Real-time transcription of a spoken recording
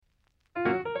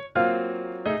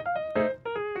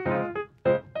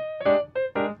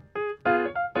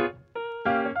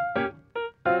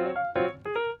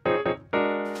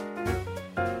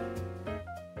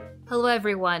Hello,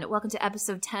 everyone. Welcome to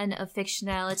episode 10 of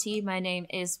Fictionality. My name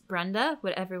is Brenda.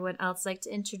 Would everyone else like to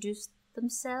introduce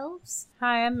themselves?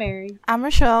 Hi, I'm Mary. I'm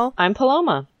Rochelle. I'm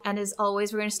Paloma. And as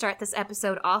always, we're going to start this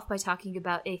episode off by talking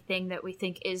about a thing that we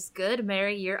think is good.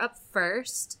 Mary, you're up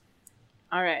first.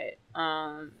 All right.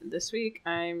 This week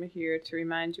I'm here to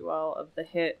remind you all of the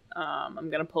hit. I'm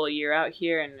gonna pull a year out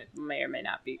here, and it may or may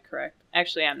not be correct.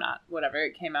 Actually, I'm not. Whatever.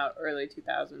 It came out early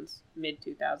 2000s, mid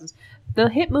 2000s. The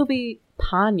hit movie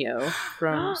Ponyo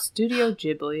from Studio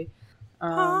Ghibli.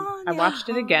 I watched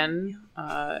it again.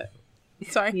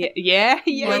 Sorry. Yeah.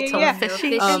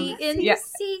 Fishy in the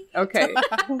sea. Okay.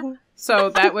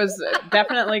 So that was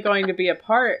definitely going to be a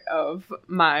part of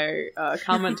my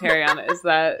commentary on it, is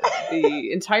that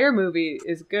the entire movie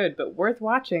is good, but worth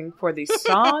watching for the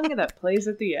song that plays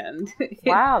at the end.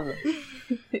 Wow.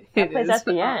 That plays at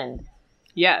the end.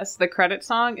 Yes, the credit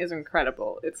song is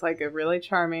incredible. It's like a really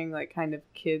charming, like, kind of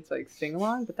kids, like,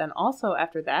 sing-along, but then also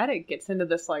after that it gets into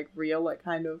this, like, real, like,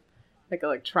 kind of like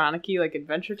electronic-y, like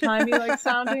Adventure Time-y, like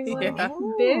sounding like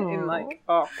bit, and like,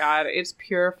 oh god, it's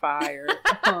pure fire.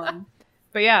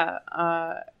 But yeah,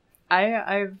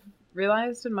 I've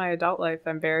realized in my adult life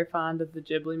I'm very fond of the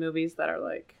Ghibli movies that are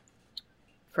like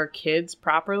for kids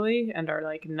properly and are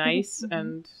like nice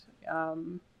and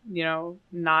you know,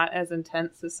 not as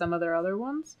intense as some of their other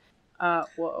ones.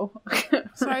 Whoa.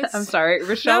 Sorry, I'm sorry.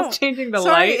 Rochelle's changing the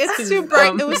sorry, lights. it's too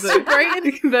bright. It was too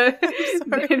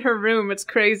bright. In her room, it's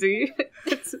crazy.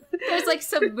 There's like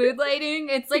some mood lighting.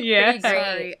 It's like Yeah. pretty great.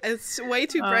 Sorry, it's way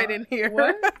too bright in here.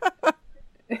 What?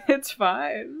 It's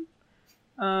fine.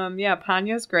 Yeah,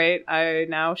 Ponyo's great. I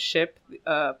now ship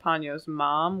Ponyo's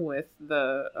mom with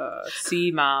the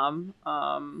C mom.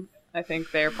 I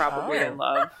think they're probably in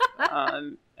love.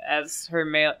 As her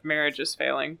marriage is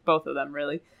failing, both of them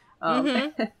really.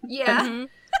 Yeah.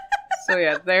 So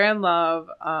yeah, they're in love.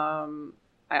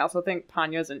 I also think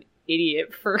Ponyo's an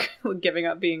idiot for giving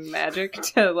up being magic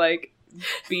to like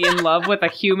be in love with a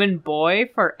human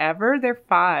boy forever. They're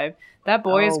 5. That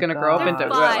boy is going to grow up into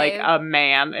like a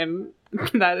man, and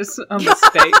that is a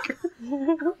mistake.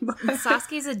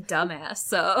 Sasuke's a dumbass,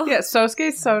 so Yeah,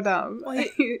 Sosuke's so dumb. Oh,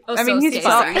 I mean, he's Sosuke, 5.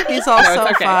 sorry. He's also No,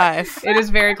 it's okay. 5. It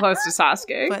is very close to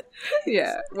Sasuke. But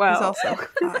yeah, well, he's also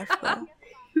 5. Though.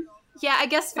 yeah, I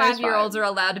guess That's 5-year-olds are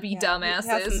allowed to be He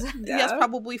dumbasses. has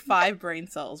probably 5 brain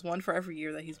cells, one for every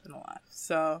year that he's been alive.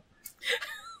 So,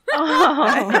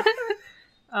 Oh.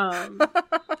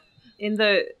 In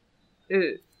the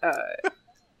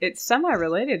it's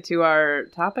semi-related to our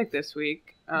topic this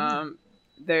week.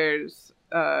 There's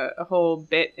a whole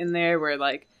bit in there where,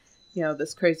 like, you know,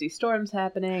 this crazy storm's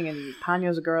happening, and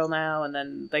Ponyo's a girl now, and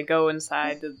then they go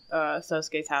inside the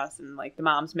Sosuke's house, and like the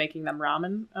mom's making them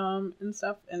ramen and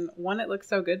stuff. And one, it looks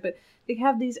so good, but they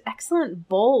have these excellent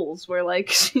bowls where like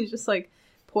she just like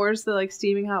pours the like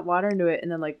steaming hot water into it,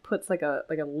 and then like puts like a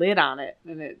lid on it,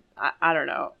 and it I don't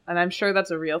know. And I'm sure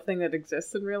that's a real thing that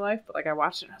exists in real life, but like I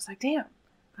watched it and I was like, damn,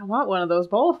 I want one of those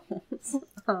bowls.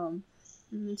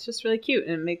 And it's just really cute,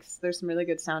 and there's some really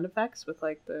good sound effects with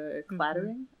like the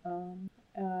clattering.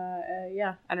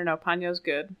 Yeah, I don't know. Ponyo's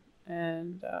good,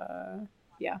 and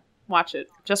yeah, watch it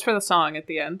just for the song at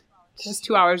the end. It's just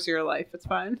 2 hours of your life. It's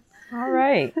fine. All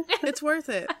right. it's worth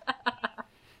it.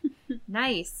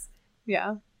 Nice.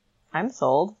 Yeah, I'm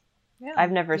sold. yeah.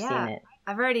 I've never Yeah. seen it.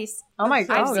 I've already... Oh my I've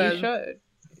god, you seen- should.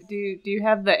 Do you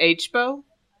have the HBO?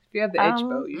 If you have the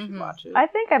HBO, you should mhm. watch it. I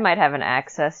think I might have an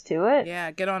access to it.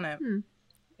 Yeah, get on it.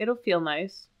 It'll feel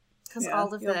nice. Because Yeah.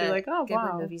 all of You'll the be like, oh Ghibli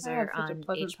wow, movies I are had such a on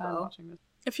pleasant time HBO. watching this.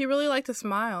 If you really like to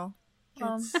smile,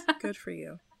 Um, it's good for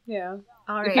you. Yeah.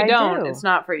 All If right. you I don't, do. it's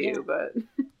not for you. Yeah.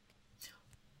 But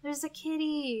There's a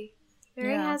kitty.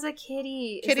 Mary Yeah. has a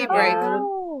kitty. Is Kitty that break. bad?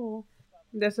 Oh.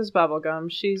 this is Bubblegum.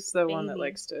 She's the one that Baby.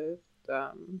 likes to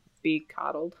be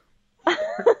coddled.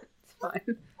 It's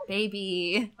fine.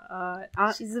 Baby.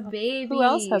 She's a baby. Who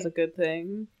else has a good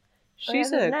thing?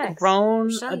 She's yeah, who's a next? grown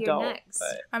Rochelle, you're adult. next.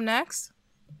 But I'm next.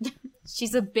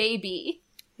 She's a baby.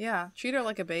 Yeah, treat her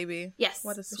like a baby. Yes.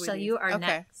 What a Rochelle, sweetie. you are Okay.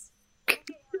 next.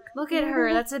 Look at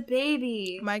her. That's a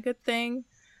baby. My good thing,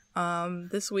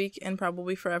 this week and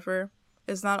probably forever,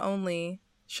 is not only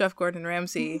Chef Gordon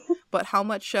Ramsay, but how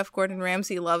much Chef Gordon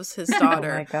Ramsay loves his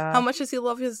daughter. Oh my God. How much does he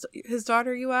love his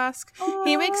daughter, you ask?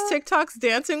 He makes TikToks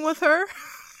dancing with her.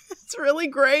 It's really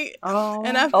great. oh,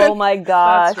 And I've Oh been, my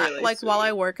gosh. That's really like, sweet. while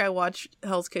I work, I watch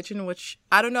Hell's Kitchen, which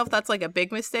I don't know if that's like a big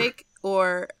mistake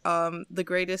or the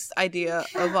greatest idea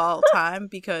of all time,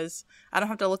 because I don't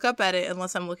have to look up at it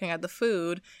unless I'm looking at the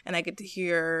food, and I get to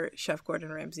hear Chef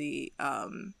Gordon Ramsay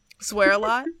swear a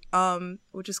lot,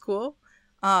 which is cool.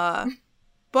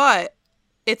 But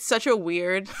it's such a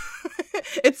weird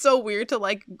it's so weird to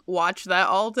like watch that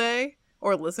all day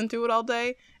or listen to it all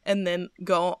day and then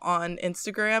go on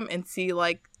Instagram and see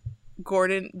like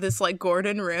Gordon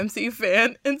Ramsay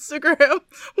fan Instagram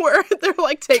where they're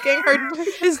like taking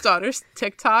his daughter's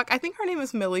TikTok. I think her name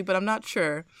is Millie, but I'm not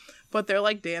sure. But they're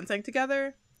like dancing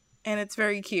together, and it's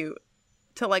very cute.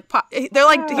 To like, they're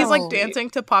like he's like dancing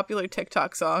to popular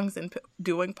TikTok songs and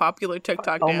doing popular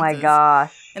TikTok dances. Oh my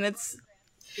gosh! And it's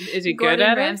is he Gordon good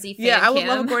at Ramsay it? fan yeah, I would cam.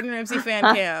 love a Gordon Ramsay fan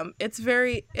cam. It's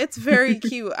very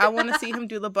cute. I want to see him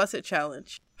do the Bus It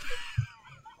challenge.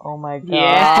 Oh my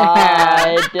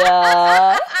god!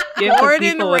 Yeah. Give the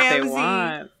Gordon people what they Ramsay.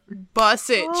 want. Bus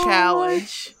It Oh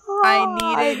challenge. my I God.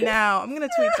 need it now. I'm gonna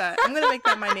tweet that. I'm gonna make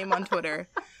that my name on Twitter.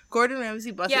 Gordon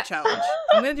Ramsay Bus It challenge.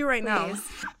 I'm gonna do it right now. Please.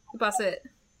 Bust it.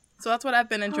 So that's what I've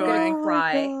been I'm enjoying. gonna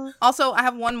cry. Also, I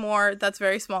have one more that's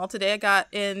very small. Today I got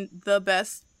in the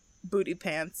best booty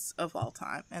pants of all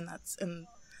time, and they're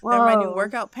my new Whoa.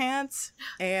 workout pants,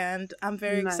 and I'm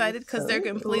very Nice. excited because they're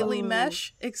completely Ooh.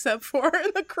 mesh except for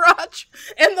the crotch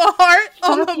and the heart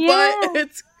on the Fuck yeah. butt.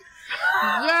 It's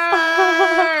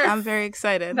I'm very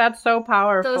excited. That's so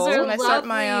powerful. Those are When I start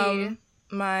lovely.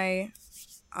 my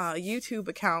YouTube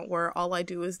account where all I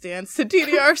do is dance to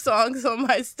DDR songs on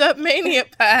my Stepmania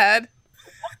pad.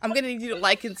 I'm gonna need you to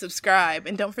like and subscribe,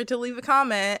 and don't forget to leave a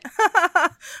comment. I'm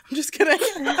just kidding.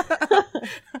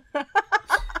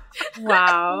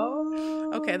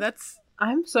 Wow. Okay, that's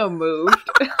I'm so moved.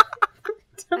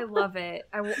 I love it.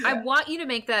 I want you to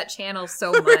make that channel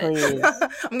so much. Please.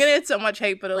 I'm gonna get so much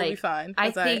hate, but it'll be Like, fine. I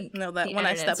 'Cause I think know that the when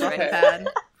I step internet's off the ready. pad.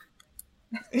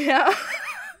 Yeah.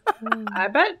 I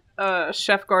bet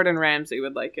Chef Gordon Ramsay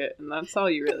would like it, and that's all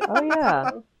you really. Oh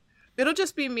yeah. It'll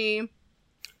just be me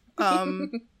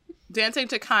dancing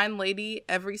to Kind Lady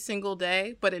every single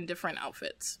day, but in different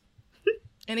outfits.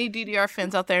 Any DDR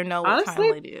fans out there know what Honestly-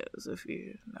 Kind Lady is, if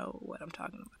you know what I'm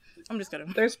talking about. I'm just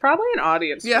kidding. There's probably an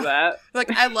audience Yeah. for that. Like,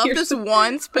 I love You're this so-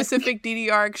 one specific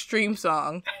DDR Extreme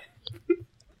song.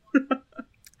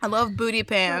 I love Booty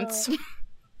Pants.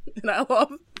 And I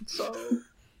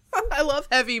love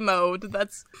Heavy Mode.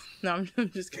 No, I'm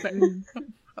just kidding.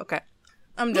 Okay.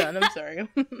 I'm done. I'm sorry.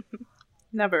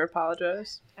 Never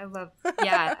apologize. I love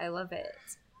it.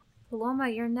 Paloma,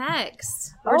 you're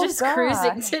next. We're Oh, just God.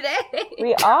 cruising today.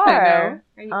 We are.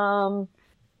 Are you-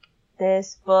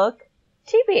 This book,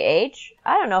 TBH,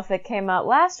 I don't know if it came out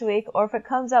last week or if it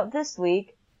comes out this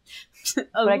week,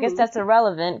 but I guess that's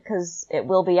irrelevant because it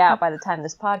will be out by the time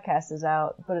this podcast is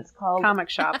out. But it's called Comic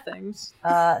shop things.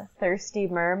 Thirsty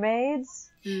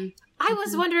Mermaids. I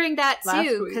was wondering that Last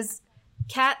too, week. because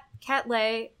Cat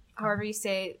Lay, however you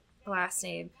say the last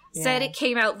name, said Yeah. it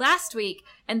came out last week,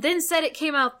 and then said it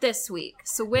came out this week.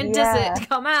 So when Yeah. does it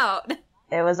come out?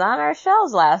 It was on our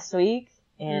shelves last week,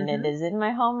 and it is in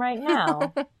my home right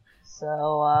now.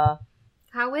 So,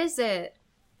 How is it?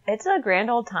 it's a grand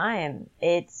old time.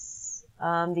 It's,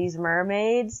 these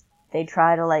mermaids, they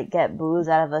try to, like, get booze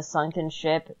out of a sunken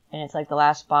ship, and it's, like, the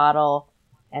last bottle,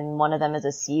 and one of them is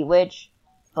a sea witch,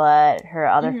 but her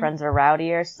other friends are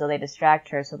rowdier, so they distract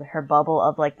her, so that her bubble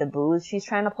of, like, the booze she's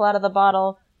trying to pull out of the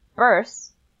bottle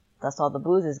bursts, thus all the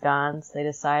booze is gone, so they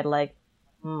decide, like,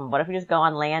 what if we just go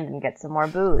on land and get some more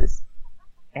booze?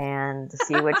 And the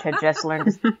sea witch had just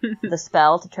learned the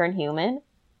spell to turn human,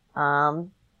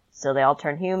 so they all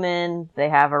turn human, they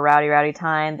have a rowdy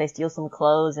time, they steal some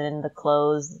clothes, and in the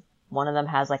clothes, one of them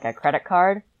has, like, a credit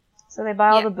card. So they buy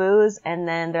all Yeah. the booze, and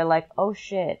then they're like, oh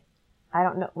shit, I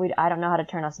don't know how to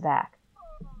turn us back.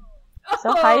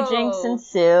 So hijinks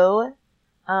ensue.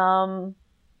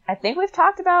 I think we've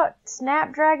talked about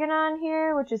Snapdragon on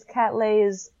here, which is Cat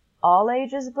Lay's all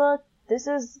ages book. This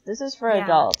is for Yeah.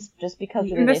 adults, just because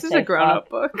they This is say a grown-up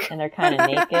fuck, book. and they're kind of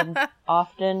naked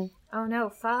often. Oh no,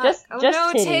 fuck. Just oh just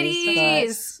no, titties,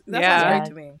 titties. That Yeah. sounds great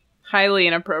to me. Highly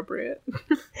inappropriate.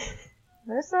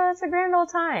 It's a grand old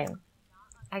time.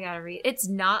 I gotta read. It's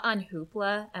not on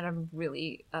Hoopla, and I'm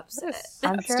really upset.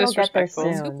 I'm That's sure it'll get there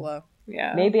disrespectful. soon. Hoopla.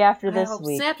 Yeah. Maybe after I this hope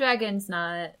week. Snapdragon's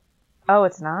not. Oh,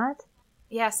 it's not?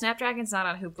 Yeah, Snapdragon's not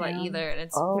on Hoopla Damn. either, and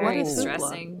it's Oh. very What is Hoopla?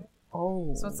 distressing.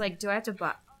 Oh. So it's like, do I have to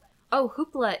buy? Oh,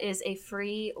 Hoopla is a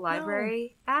free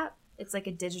library app. It's like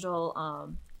a digital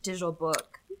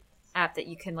book app that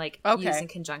you can like Okay. use in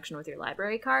conjunction with your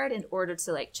library card in order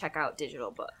to like check out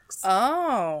digital books.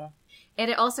 Oh.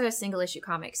 And it also has single issue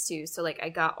comics too. So like I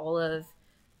got all of,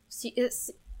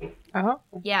 Oh.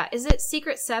 yeah, is it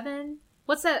Secret 7?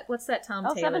 What's that Tom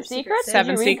Oh, Taylor? Seven Secrets? Secret Did you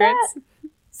Seven read Secrets. that?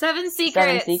 Seven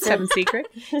Secrets. Secrets? Seven Secrets.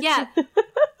 Yeah.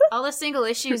 All the single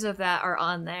issues of that are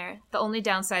on there. The only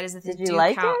downside is that they Did you do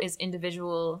like count it? as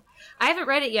individual. I haven't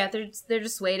read it yet. They're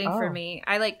just waiting for Oh. me.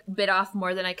 I like bit off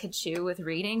more than I could chew with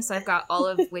reading, so I've got all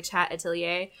of Witch Hat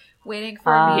Atelier waiting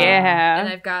for me, Yeah. and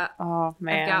I've got Oh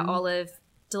man. I've got all of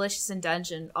Delicious in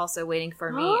Dungeon also waiting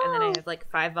for me, and then I have like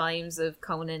 5 volumes of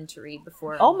Conan to read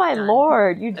before. Oh I'm my done.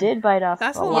 lord, you did bite off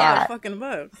That's a a lot. lot of fucking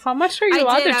books. How much are you I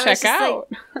allowed did, to I was check just like- out?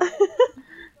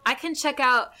 I can check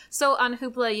out. So on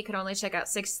Hoopla, you can only check out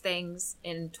 6 things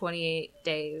in 28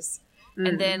 days.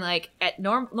 And then, like, at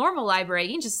normal library,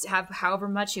 you can just have however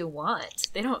much you want.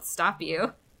 They don't stop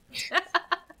you.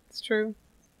 It's true.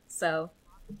 So,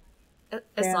 as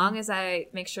Yeah. long as I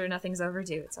make sure nothing's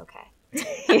overdue, it's okay.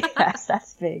 Yes,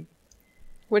 that's big.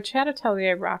 Witch Hat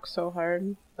Atelier rocks so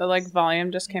hard. The like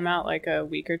volume just came out like a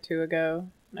week or 2 ago,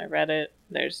 and I read it.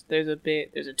 There's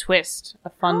a twist, a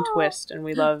fun twist, and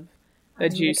we love I a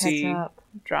need to juicy, catch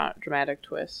up. dramatic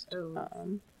twist. Ooh. I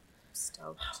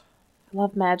Stoked.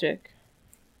 love magic.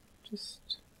 Just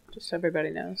so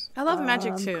everybody knows. I love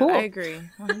magic too. Cool. I agree,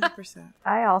 100%.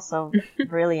 I also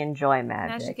really enjoy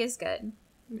magic. Magic is good.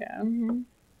 Yeah. Mhm.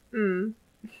 Mm.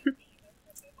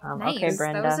 Nice. Okay,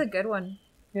 Brenda. That was a good one.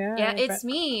 Yeah. Yeah, it's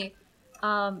me.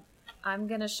 I'm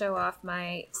gonna show off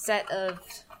my set of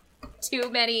too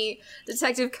many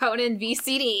Detective Conan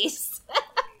VCDs.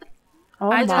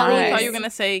 Oh I totally Nice. thought you were gonna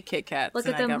say Kit Kats, Look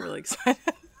and at I got them. really excited.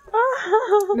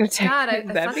 God, I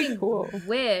That'd fucking be cool.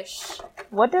 wish.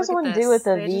 What does Look at one this. do with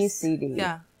a They just- VCD?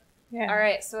 Yeah. Yeah. All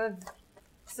right, so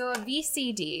a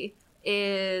VCD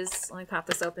is. Let me pop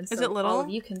this open so Is it little? all of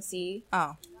you can see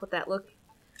Oh. what that look.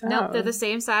 No, Oh. they're the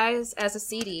same size as a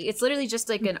CD. It's literally just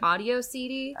like an audio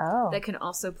CD Oh. that can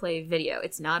also play video.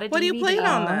 It's not a What do you DVD. play it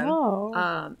on then?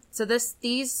 Oh. So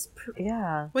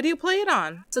Yeah. What do you play it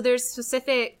on? So there's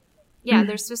specific, yeah,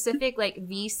 there's specific like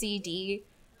VCD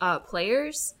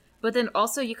players, but then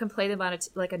also you can play them on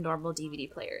like a normal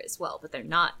DVD player as well, but they're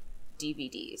not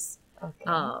DVDs. Okay.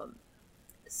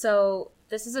 So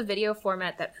this is a video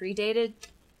format that predated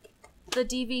the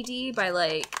DVD by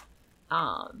like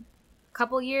a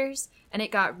couple years, and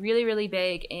it got really, really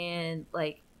big in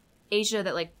like Asia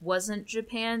that like wasn't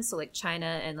Japan, so like China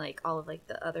and like all of like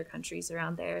the other countries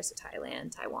around there, so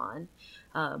Thailand, Taiwan,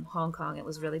 Hong Kong. It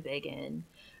was really big in.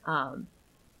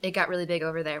 It got really big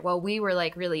over there. Well, we were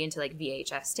like really into like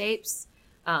VHS tapes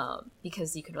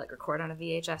because you could like record on a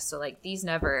VHS. So like these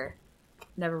never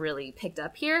really picked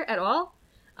up here at all.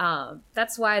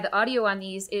 That's why the audio on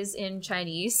these is in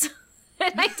Chinese.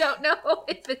 And I don't know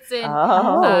if it's in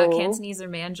Cantonese or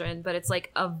Mandarin, but it's like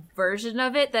a version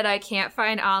of it that I can't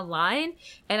find online.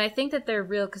 And I think that they're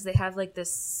real because they have like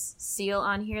this seal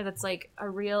on here that's like a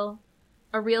real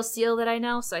seal that I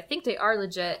know. So I think they are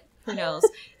legit. Who knows?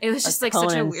 It was just like such a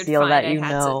Conan weird seal find. that I you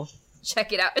had know. to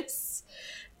check it out. It's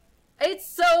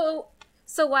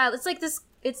so wild. It's like this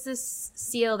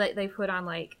seal that they put on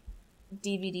like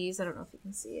DVDs. I don't know if you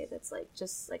can see it. It's like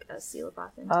just like a seal of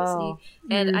authenticity. Oh.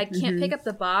 And I can't pick up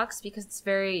the box because it's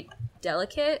very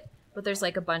delicate, but there's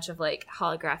like a bunch of like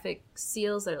holographic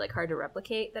seals that are like hard to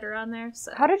replicate that are on there.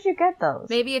 So How did you get those?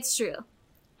 maybe it's true.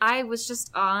 I was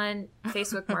just on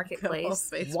Facebook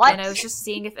Marketplace What? and I was just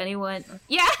seeing if anyone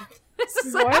this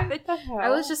is what What happened. the hell? I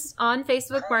was just on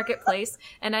Facebook Marketplace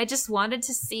and I just wanted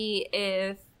to see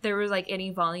if there were like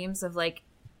any volumes of like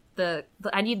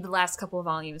I need the last couple of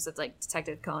volumes of like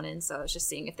Detective Conan, so I was just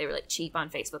seeing if they were like cheap on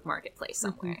Facebook Marketplace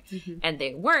somewhere, and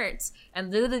they weren't.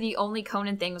 And literally the only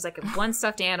Conan thing was like one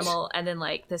stuffed animal, and then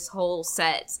like this whole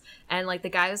set, and like the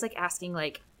guy was like asking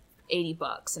like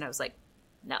 $80, and I was like,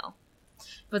 no.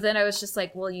 But then I was just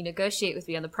like, well, you negotiate with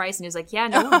me on the price, and he was like, yeah,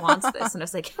 no one wants this, and I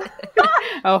was like,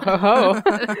 Oh ho ho.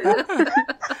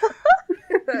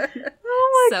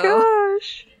 Oh my So-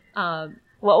 gosh.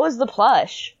 What was the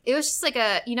plush? it was just like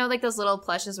like those little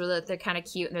plushes where they're kind of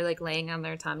cute and they're like laying on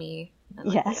their tummy and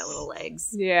like they Yes. got little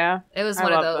legs. Yeah. It was I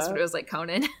one of love those, that. but it was like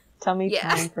Conan. Tummy Yeah.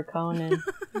 time for Conan.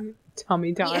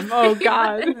 Tummy time. Yeah. Oh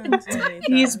god.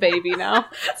 He's baby now.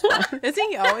 Is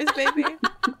he always baby?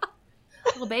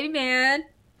 Little baby man.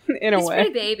 In a He's way.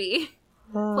 pretty baby.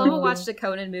 Flo watched a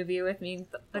Conan movie with me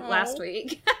like last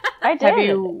week. I did. Have you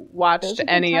Those watched are good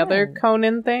any other times.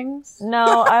 Conan things?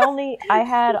 No, I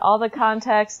had all the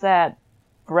context that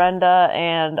Brenda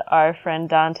and our friend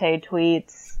Dante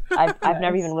tweets. I've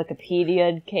never even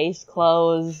Wikipedia'd, case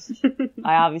closed.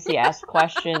 I obviously asked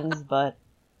questions, but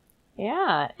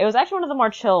yeah, it was actually one of the more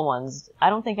chill ones. I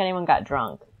don't think anyone got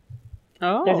drunk.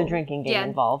 Oh. There's a drinking game Yeah.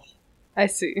 involved. I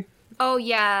see. Oh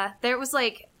yeah, there was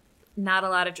like not a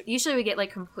lot of. Usually we get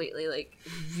like completely like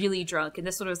really drunk, and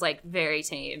this one was like very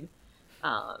tame.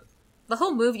 The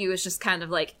whole movie was just kind of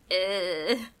like,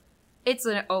 it's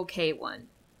an okay one.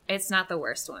 It's not the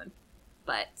worst one,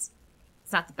 but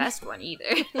it's not the best one either.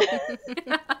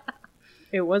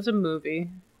 It was a movie.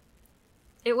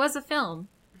 It was a film.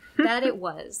 That it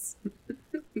was.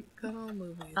 Good old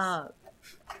movies.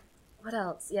 What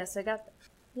else? Yes,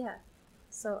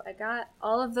 So I got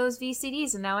all of those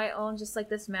VCDs, and now I own just like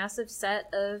this massive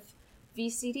set of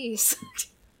VCDs.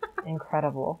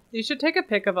 Incredible. You should take a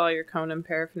pic of all your Conan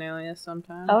paraphernalia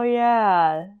sometime. Oh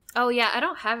yeah. Oh yeah, I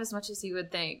don't have as much as you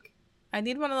would think. I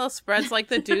need one of those spreads like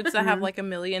the dudes that have like a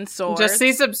million swords. Just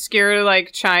these obscure,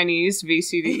 like, Chinese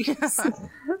VCDs.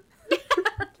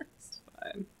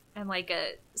 And like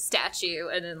a statue,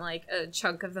 and then like a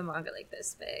chunk of the manga like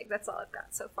this big. That's all I've got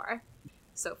so far.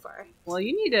 Well,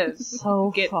 you need to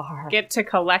So far. get to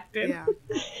collecting. Yeah.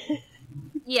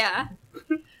 Yeah.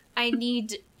 I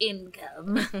need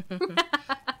income.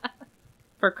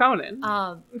 For Conan.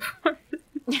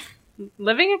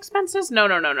 Living expenses? No.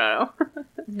 No. Oh,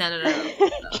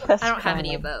 Just I don't have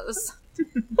any Conan. of those.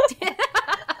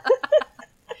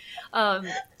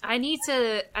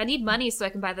 I need money so I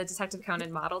can buy the Detective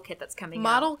Conan model kit that's coming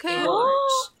Model out kit? in March.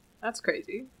 That's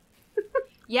crazy.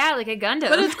 Yeah, like a Gundam.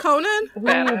 But it's Conan? Who do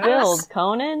you Badass. build?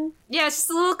 Conan? Yeah, it's just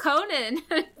a little Conan.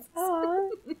 Aw.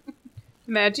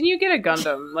 Imagine you get a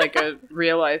Gundam, like a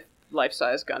real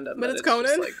life-size Gundam. But that it's is just,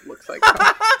 Conan? like, looks like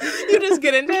Conan. You just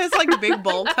get into his like big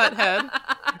bowl cut head.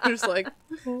 You're just like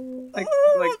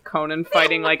like Conan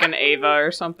fighting like an Ava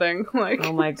or something. Like,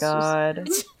 Oh my it's just- god.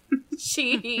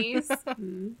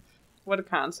 Jeez. What a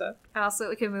concept. I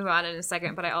also can move on in a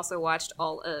second, but I also watched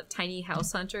all of Tiny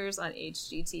House Hunters on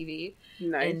HGTV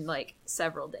Nice. in like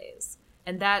several days.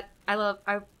 And that I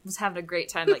was having a great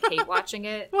time like hate watching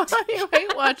it. why do you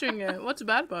hate watching it? What's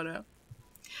bad about it?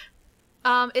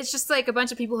 It's just like a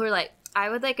bunch of people who are like, I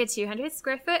would like a 200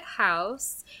 square foot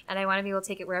house, and I want to be able to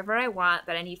take it wherever I want,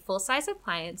 but I need full size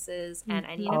appliances, and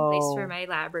I need a place for my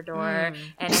Labrador, and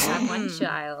I have one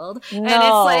child, and it's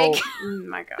No. like, Oh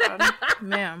my god.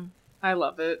 Ma'am. I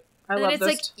love it. I and love it's this.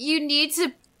 like you need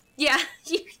to, yeah,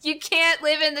 you can't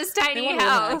live in this They tiny want to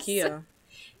live in house. IKEA.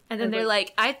 And then they're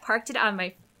like, I parked it on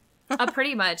my,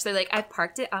 pretty much, they're like, I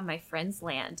parked it on my friend's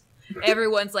land.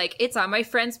 Everyone's like, it's on my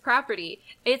friend's property.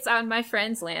 It's on my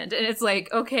friend's land. And it's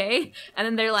like, okay. And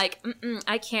then they're like,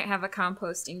 I can't have a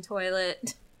composting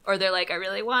toilet. Or they're like, I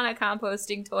really want a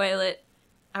composting toilet.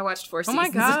 I watched 4 Oh seasons my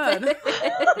of God.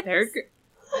 it. They're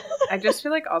I just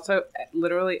feel like also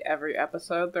literally every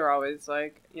episode they're always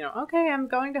like, you know, okay, I'm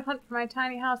going to hunt for my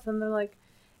tiny house, and they're like,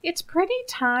 it's pretty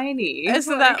tiny.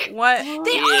 Isn't Like, that what?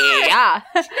 They are! yeah.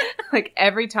 Like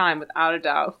every time, without a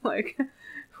doubt. Like,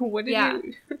 what did Yeah.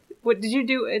 what did you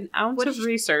do an ounce What of did you-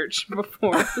 research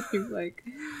before you like?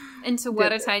 Into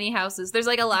what a tiny house is. There's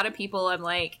like a lot of people I'm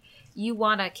like, you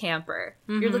want a camper.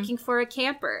 You're Mhm. looking for a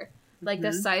camper. Like the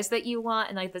Mhm. size that you want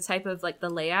and like the type of like the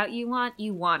layout you want a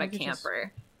You could just-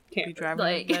 camper. Be Can't. driving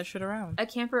Like- that shit around. A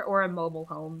camper or a mobile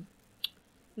home.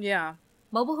 Yeah.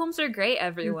 Mobile homes are great,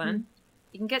 everyone. Mm-hmm.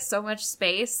 You can get so much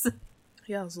space.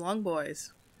 Yeah, those long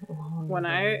boys. When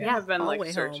I Yeah, have been all the like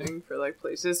way searching home. for like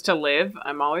places to live,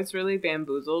 I'm always really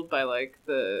bamboozled by like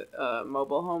the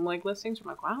mobile home like listings. I'm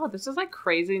like, wow, this is like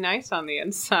crazy nice on the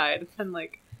inside. And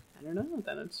like, I don't know.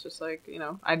 Then it's just like, you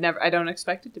know, I don't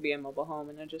expect it to be a mobile home,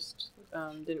 and I just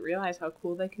didn't realize how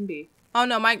cool they can be. Oh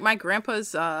no, my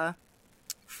grandpa's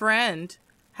friend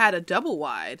had a double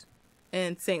wide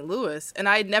in St. Louis, and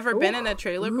I'd never been in a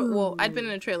trailer, but well, I'd been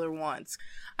in a trailer once.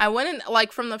 I went in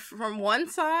like from one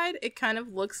side, it kind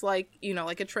of looks like, you know,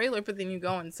 like a trailer, but then you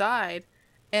go inside,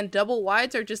 and double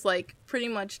wides are just like pretty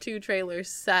much two trailers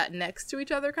sat next to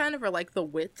each other, kind of, or like the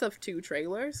width of two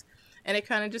trailers, and it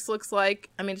kind of just looks like,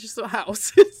 I mean, it's just a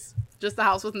house, it's just a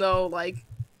house with no like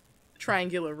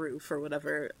triangular roof or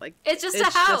whatever, like It's just It's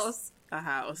a house. a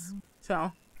house.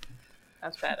 So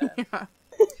That's badass. yeah.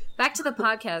 Back to the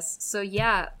podcast. So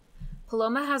yeah,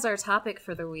 Paloma has our topic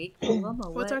for the week. Paloma,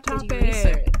 What's what our did you topic?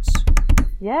 research?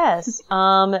 Yes.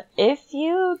 If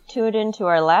you tuned into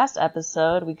our last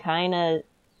episode, we kind of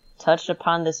touched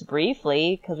upon this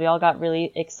briefly because we all got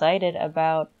really excited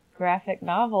about graphic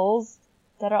novels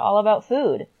that are all about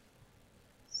food.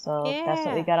 So that's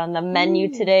what we got on the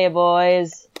menu today,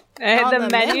 boys. And On the the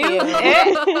menu. menu.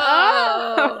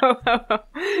 Oh.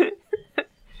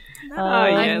 Oh,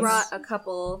 I yes. brought a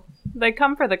couple. They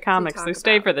come for the comics. talk They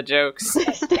stay about. for the jokes.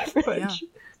 Yeah.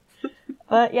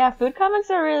 But yeah, food comics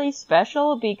are really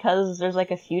special because there's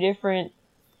like a few different,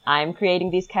 I'm creating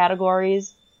these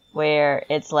categories where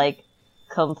it's like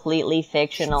completely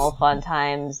fictional fun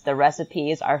times. The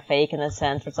recipes are fake in the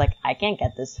sense where it's like, I can't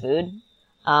get this food.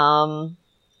 And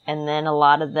then a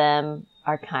lot of them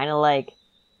are kind of like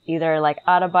either like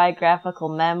autobiographical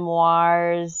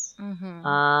memoirs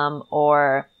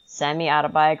or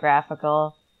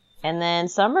semi-autobiographical. And then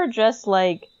some are just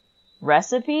like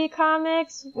recipe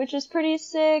comics, which is pretty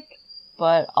sick.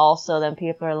 But also then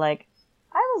people are like,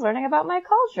 I was learning about my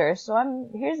culture, so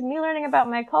here's me learning about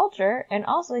my culture, and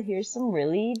also here's some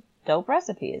really dope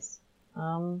recipes.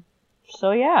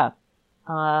 So yeah.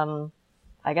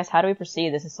 I guess how do we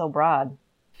proceed? This is so broad.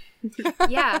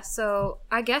 Yeah, so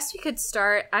I guess we could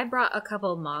start. I brought a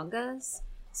couple mangas.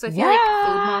 So I feel like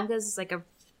food mangas is like a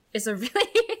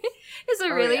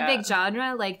really big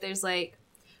genre. Like there's like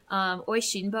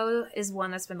Oishinbo is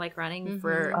one that's been like running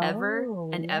forever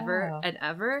and ever and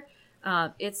ever.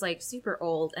 It's like super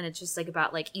old, and it's just like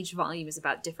about like each volume is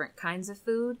about different kinds of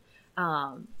food.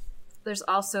 There's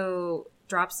also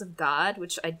Drops of God,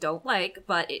 which I don't like,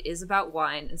 but it is about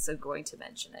wine, and so I'm going to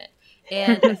mention it.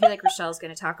 And I feel like Rochelle's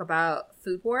going to talk about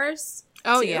Food Wars.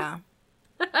 Oh, too. yeah.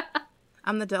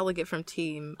 I'm the delegate from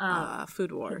Team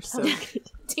Food Wars. So.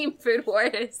 Team Food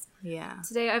Wars. Yeah.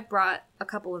 Today I've brought a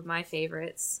couple of my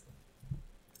favorites.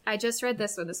 I just read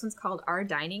this one. This one's called Our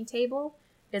Dining Table.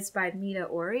 It's by Mita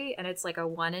Ori, and it's like a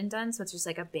one and done, so it's just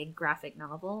like a big graphic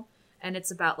novel. And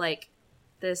it's about like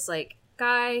this like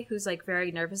guy who's like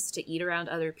very nervous to eat around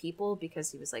other people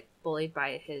because he was like bullied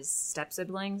by his step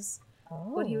siblings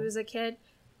when he was a kid.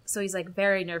 So he's like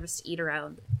very nervous to eat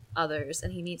around others,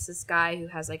 and he meets this guy who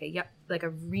has like a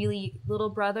really little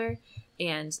brother,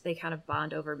 and they kind of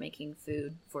bond over making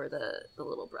food for the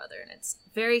little brother, and it's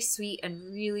very sweet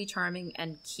and really charming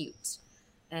and cute.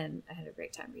 And I had a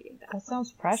great time reading that. That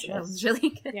sounds precious. So it was really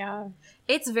good. Yeah.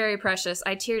 It's very precious.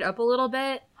 I teared up a little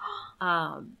bit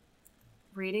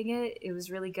reading it. It was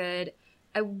really good.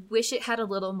 I wish it had a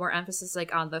little more emphasis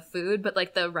like on the food, but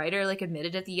like the writer like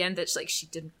admitted at the end that like she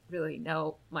didn't really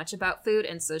know much about food,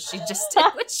 and so she just did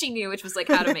what she knew, which was like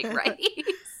how to make rice.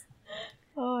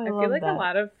 I feel like a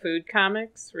lot of food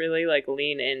comics really like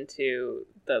lean into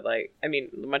the like, I mean,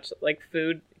 much like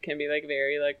food can be like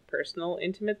very like personal,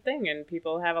 intimate thing, and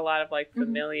people have a lot of like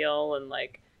familial and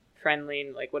like friendly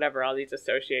and like whatever, all these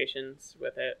associations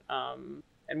with it.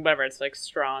 And whatever, it's like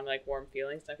strong, like warm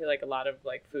feelings. I feel like a lot of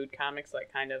like food comics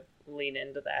like kind of lean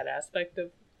into that aspect of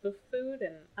the food,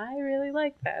 and I really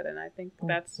like that, and I think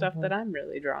that's stuff that I'm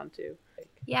really drawn to.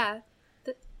 Yeah.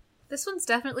 This one's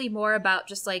definitely more about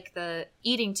just like the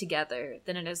eating together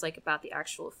than it is like about the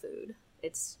actual food.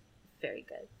 It's very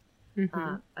good.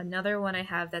 Another one I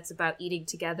have that's about eating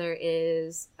together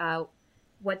is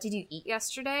What Did You Eat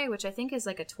Yesterday, which I think is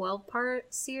like a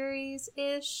 12-part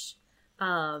series-ish.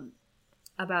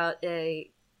 About a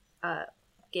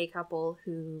gay couple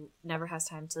who never has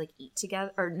time to like eat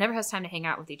together, or never has time to hang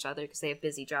out with each other because they have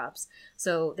busy jobs.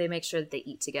 So they make sure that they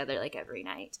eat together like every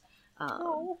night.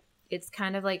 It's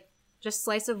kind of like just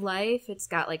slice of life. It's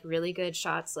got like really good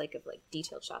shots, like of like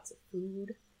detailed shots of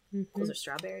food. Those are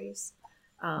strawberries.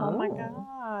 Oh my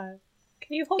god!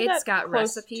 Can you hold it's that got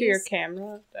close recipes to your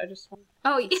camera? I just want.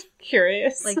 Oh, yeah.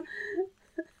 Curious. Like,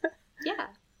 yeah.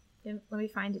 Let me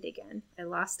find it again. I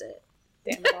lost it.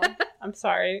 Damn it all. I'm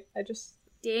sorry.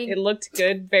 Dang. It looked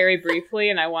good very briefly,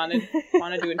 and I wanted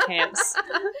to enhance.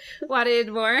 Wanted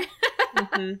more.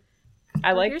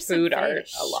 I like here's food some art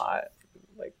fish. a lot.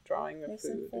 Like drawing the Here's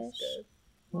food some is fish. good.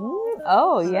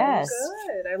 Oh, yes.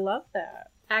 Good. I love that.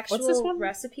 Actual What's this one?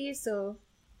 recipes. So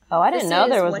Oh, I This didn't know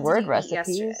there is was What Did word You Eat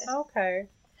recipes. Yesterday? Okay.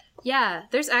 yeah,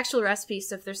 there's actual recipes.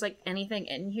 So if there's like anything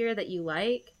in here that you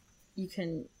like, you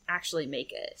can actually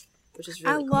make it, which is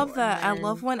really I cool. love that. And I then-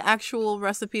 love when actual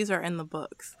recipes are in the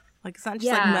books. Like, it's not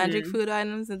just like Yeah. magic food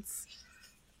items. It's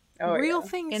real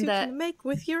things And you that- can make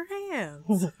with your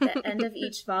hands. the end of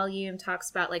each volume talks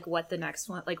about like what the next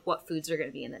one, like what foods are going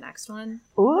to be in the next one.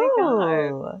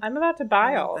 Ooh. I'm about to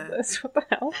buy love all of that. this. What the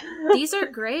hell? These are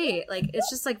great. Like it's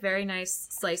just like very nice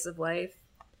slice of life,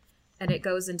 and it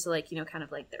goes into like kind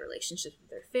of like their relationships with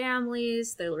their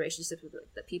families, their relationships with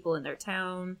like, the people in their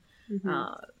town.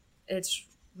 It's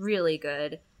really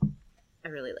good. I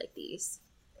really like these.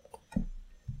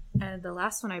 And the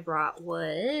last one I brought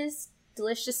was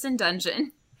Delicious in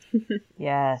Dungeon,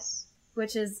 Yes.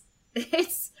 which is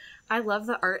I love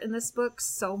the art in this book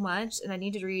so much, and I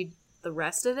need to read the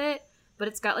rest of it, but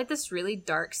it's got like this really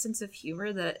dark sense of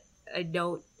humor that I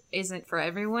know isn't for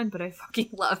everyone, but I fucking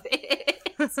love it.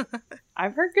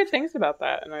 I've heard good things about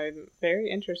that, and I'm very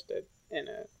interested in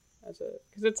it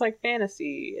because it's like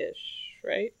fantasy-ish,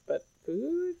 right? But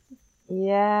food.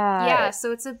 Yeah. Yeah,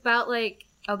 so it's about like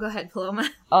go ahead, Paloma.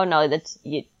 Oh no, this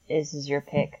is your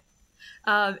pick.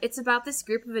 It's about this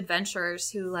group of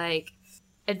adventurers who like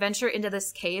adventure into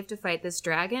this cave to fight this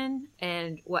dragon,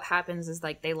 and what happens is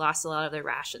like they lost a lot of their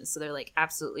rations, so they're like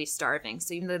absolutely starving.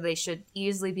 So even though they should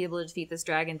easily be able to defeat this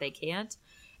dragon, they can't.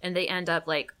 and they end up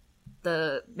like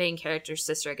the main character's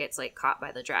sister gets like caught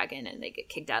by the dragon and they get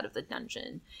kicked out of the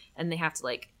dungeon and they have to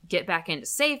like get back in to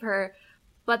save her,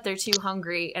 but they're too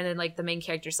hungry. And then like the main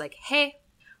character's like, hey,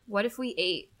 what if we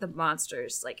ate the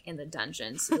monsters like in the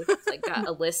dungeon? So they've like got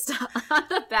a list on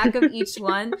the back of each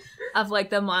one of like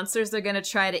the monsters they're gonna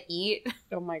try to eat.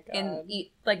 Oh my god. And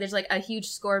eat, like there's like a huge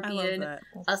scorpion, a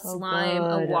so slime,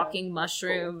 a good. walking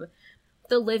mushroom.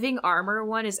 The living armor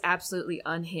one is absolutely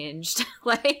unhinged.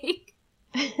 Like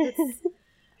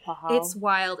Wow. it's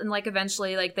wild. And like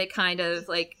eventually like they kind of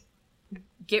like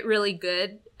get really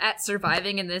good at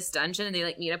surviving in this dungeon, and they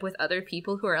like meet up with other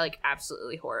people who are like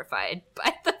absolutely horrified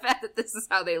by the fact that this is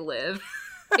how they live.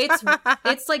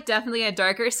 It's like definitely a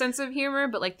darker sense of humor,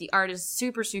 but like the art is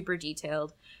super super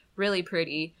detailed, really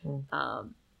pretty.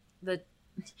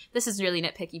 This is really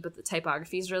nitpicky, but the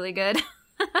typography is really good.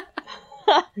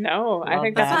 No, I Love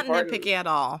think that. that's That's not important. nitpicky at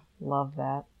all. Love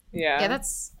that. Yeah. Yeah,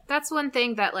 that's one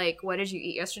thing that like What Did You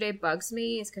Eat Yesterday bugs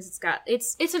me, is because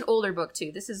it's an older book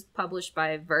too. This is published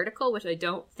by Vertical, which I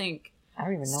don't think I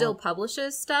don't even know. still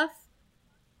publishes stuff.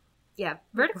 Yeah,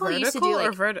 Vertical used to do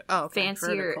like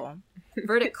fancier- Vertical.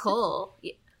 Vertical.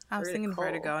 Yeah, I was thinking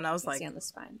Vertigo, and I was Can't like, see on the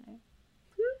spine there.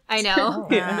 I know.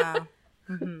 Yeah.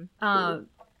 Mhm.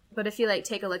 But if you like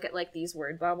take a look at like these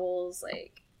word bubbles,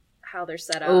 like how they're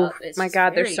set Oh up, it's my just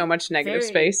god, very- there's so much negative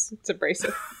very- space. It's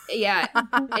abrasive. Yeah,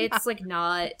 it's like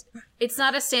it's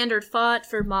not a standard font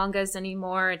for mangas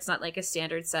anymore. It's not like a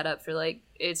standard setup for like,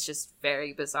 it's just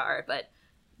very bizarre. But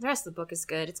the rest of the book is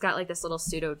good. It's got like this little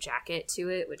pseudo jacket to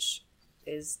it, which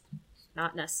is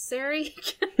not necessary.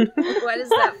 What is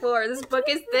that for? This book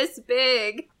is this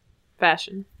big.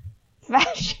 Fashion.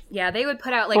 Fashion. Yeah, they would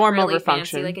put out like Form really over fancy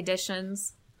function. like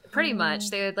editions. Pretty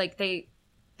much, they would like they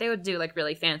would do like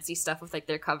really fancy stuff with like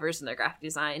their covers and their graphic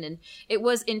design, and it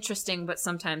was interesting. But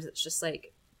sometimes it's just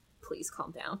like, please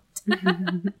calm down.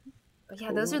 But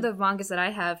yeah, those are the mangas that I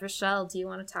have. Rochelle, do you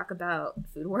want to talk about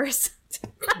Food Wars?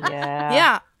 Yeah.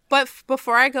 Yeah, but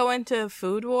before I go into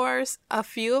Food Wars, a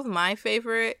few of my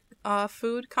favorite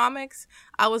food comics,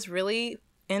 I was really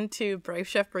into Brave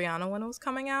Chef Brianna when it was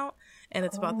coming out, and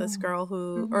it's about this girl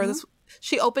who,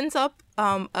 she opens up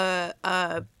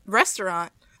a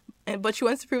restaurant, but she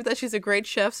wants to prove that she's a great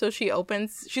chef, so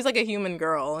she's like a human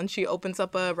girl, and she opens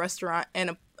up a restaurant in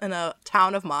a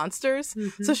town of monsters.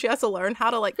 So she has to learn how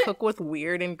to like cook with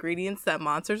weird ingredients that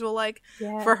monsters will like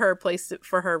for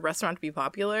her restaurant to be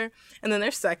popular. And then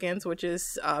there's Seconds, which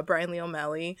is Brian Lee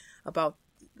O'Malley, about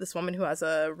this woman who has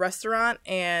a restaurant,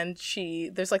 and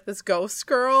there's like this ghost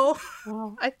girl.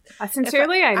 Wow. I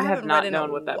Sincerely, I have haven't not read in a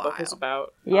known what that book is while.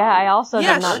 about. Yeah, I also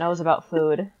Yeah, did not know it was about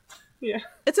food. Yeah.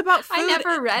 It's about food. I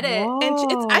never read it. Whoa.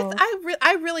 And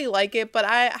I really like it, but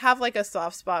I have like a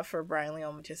soft spot for Brian Lee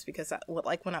O'Malley just because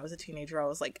like when I was a teenager, I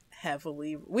was like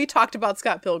heavily. We talked about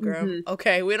Scott Pilgrim.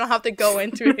 Okay, we don't have to go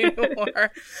into it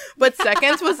anymore. But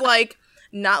Seconds was like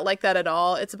not like that at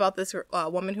all. It's about this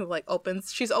woman who like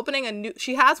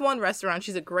she has one restaurant.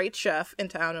 She's a great chef in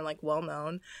town and like well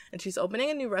known, and she's opening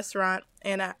a new restaurant.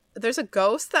 And there's a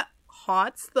ghost that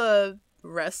haunts the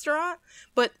restaurant,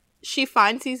 but she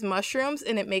finds these mushrooms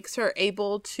and it makes her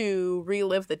able to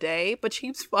relive the day, but she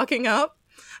keeps fucking up.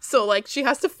 So like she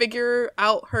has to figure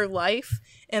out her life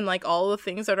and like all the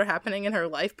things that are happening in her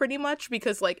life pretty much,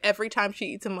 because like every time she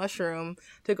eats a mushroom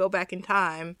to go back in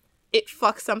time, it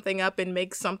fucks something up and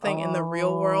makes something in the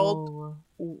real world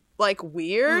like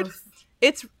weird.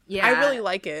 Yeah. I really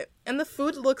like it. And the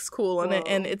food looks cool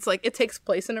and it's like it takes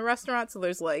place in a restaurant, so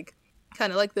there's like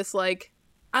kind of like this like,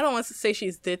 I don't want to say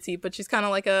she's ditzy, but she's kind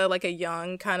of like a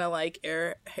young kind of like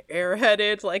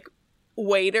airheaded like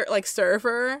waiter, like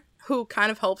server, who kind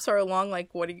of helps her along. Like,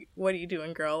 what are you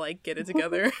doing, girl? Like, get it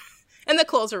together. And the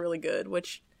clothes are really good,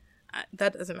 which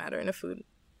that doesn't matter in a food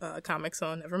comic,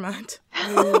 so never mind.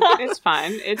 It's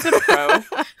fine. It's a pro.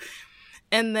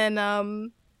 And then,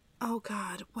 oh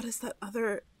god, what is that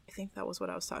other? I think that was what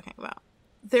I was talking about.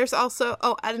 There's also,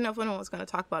 I don't know if anyone was going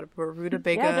to talk about it, but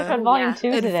Rutabaga Yeah, different volume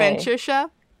 2 today. Adventure Chef.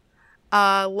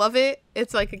 Love it.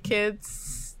 It's like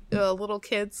a little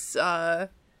kid's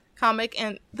comic,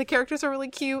 and the characters are really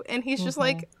cute, and he's just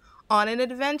like on an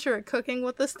adventure cooking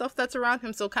with the stuff that's around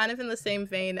him. So kind of in the same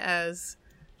vein as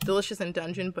Delicious in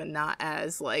Dungeon, but not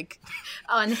as like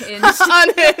Unhinged.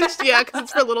 unhinged. Yeah, because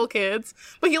it's for little kids.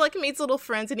 But he like meets little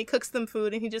friends and he cooks them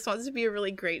food, and he just wants to be a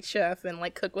really great chef and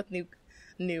like cook with new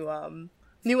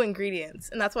ingredients,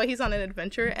 and that's why he's on an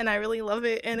adventure, and I really love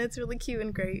it, and it's really cute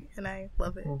and great, and I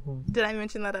love it. Did I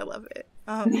mention that I love it?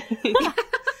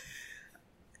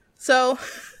 So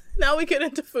now we get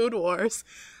into Food Wars.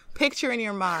 Picture in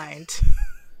your mind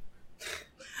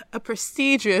a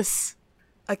prestigious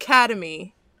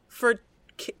academy for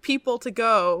people to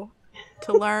go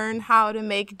to learn how to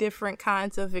make different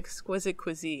kinds of exquisite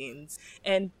cuisines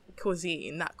and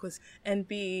and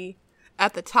be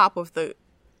at the top of the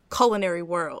culinary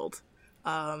world.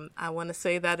 I want to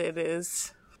say that it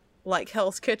is like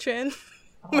Hell's Kitchen.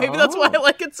 Maybe that's why I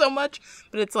like it so much.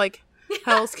 But it's like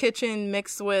Hell's Kitchen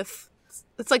mixed with,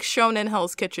 it's like Shonen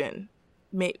Hell's Kitchen.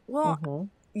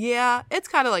 Yeah, it's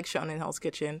kind of like Shonen Hell's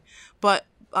Kitchen, but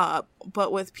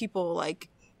with people like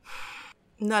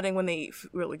nutting when they eat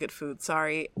really good food.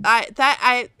 Sorry,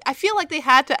 I feel like they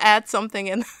had to add something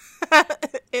in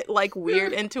it, like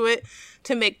weird into it,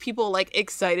 to make people like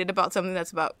excited about something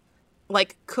that's about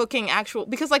like cooking actual,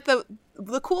 because like the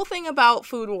cool thing about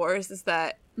Food Wars is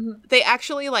that they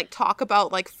actually like talk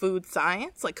about like food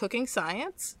science, like cooking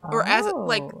science, or as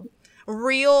like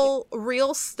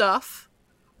real stuff.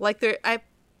 Like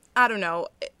I don't know,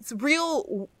 it's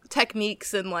real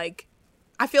techniques, and like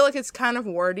I feel like it's kind of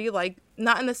wordy, like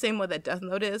not in the same way that Death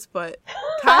Note is, but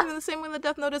kind of in the same way that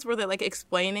Death Note is, where they're like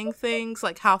explaining things,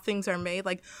 like how things are made.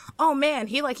 Like, oh man,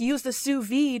 he like used the sous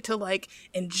vide to like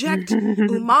inject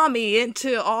umami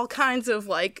into all kinds of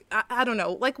like, I don't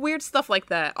know, like weird stuff like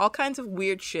that. All kinds of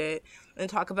weird shit. And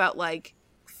talk about like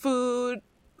food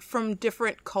from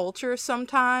different cultures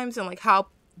sometimes, and like how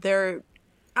they're,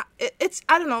 it's,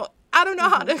 I don't know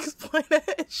how to explain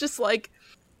it. It's just like,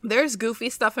 there's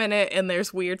goofy stuff in it and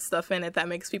there's weird stuff in it that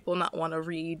makes people not want to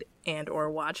read and or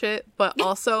watch it. But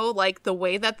also, like, the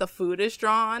way that the food is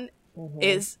drawn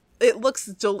is, it looks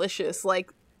delicious.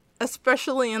 Like,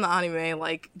 especially in the anime,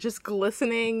 like, just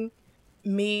glistening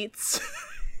meats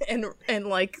and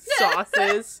like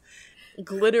sauces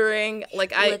glittering.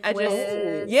 Like, I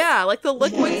just, yeah, like the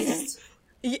liquids.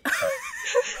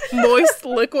 Moist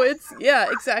liquids. Yeah,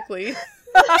 exactly.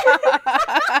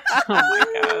 Oh my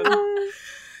god.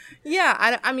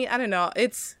 Yeah, I mean, I don't know.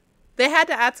 They had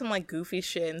to add some like goofy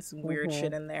shit and some weird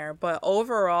shit in there, but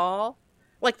overall,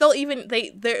 like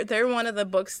they're one of the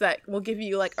books that will give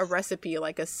you like a recipe,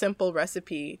 like a simple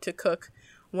recipe to cook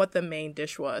what the main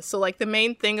dish was. So like the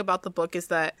main thing about the book is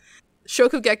that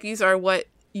shokugekis are what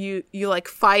you like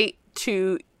fight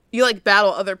to, you like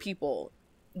battle other people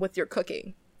with your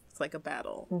cooking. It's like a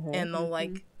battle, and they'll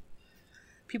like.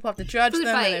 People have to judge them,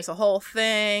 and there's a whole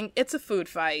thing. It's a food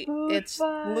fight. It's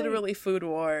literally Food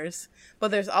Wars. But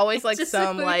there's always like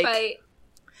some like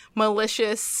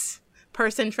malicious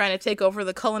person trying to take over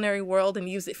the culinary world and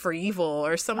use it for evil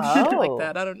or some shit like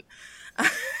that. I don't.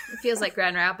 It feels like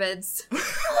Grand Rapids.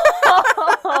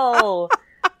 Oh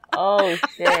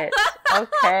shit.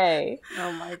 Okay.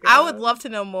 Oh my god. I would love to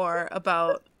know more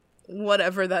about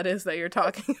whatever that is that you're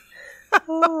talking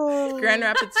Grand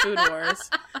Rapids Food Wars.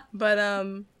 But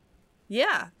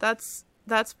yeah, that's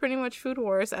pretty much Food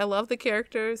Wars. I love the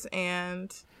characters,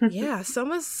 and yeah,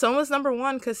 Soma's number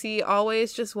one because he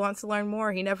always just wants to learn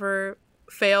more. He never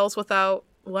fails without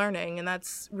learning, and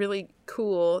that's really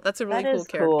cool. That's a really cool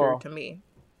character to me.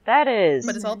 That is.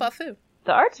 But it's all about food.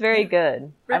 The art's very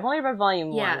good. I've only read volume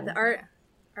 1. Yeah, the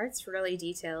art's really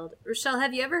detailed. Rochelle,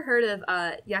 have you ever heard of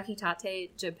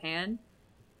Yakitate Japan?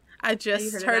 I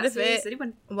just heard of it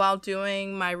while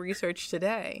doing my research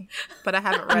today, but I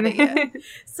haven't read it yet.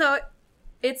 So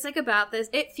it's like about this.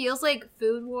 It feels like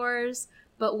Food Wars,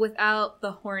 but without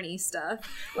the horny stuff.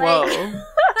 Like, whoa.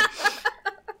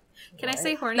 Can I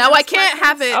say horny? No, I can't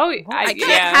have it. Oh, I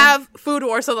can't have Food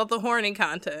Wars without the horny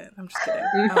content. I'm just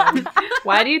kidding.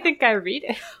 Why do you think I read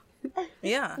it?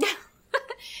 Yeah.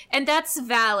 And that's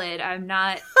valid. I'm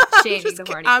not shaming the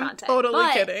horny I'm content. totally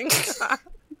but kidding.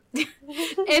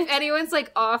 if anyone's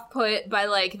like off put by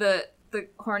like the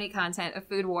horny content of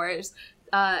Food Wars,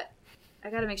 I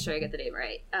gotta make sure I get the name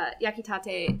right.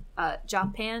 Yakitate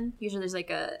Japan. Usually there's like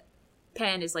a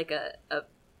pan is like a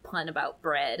pun about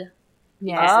bread.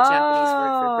 Yeah. Because the Japanese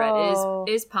word for bread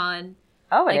is pan.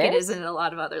 Oh, like it is in a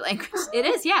lot of other languages. It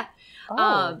is, yeah.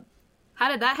 Oh.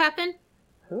 How did that happen?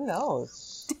 Who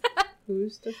knows?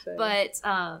 Who's to say? But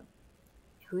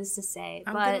who's to say?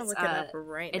 I'm but gonna look it up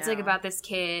right now. it's like about this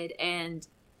kid, and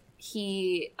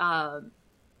he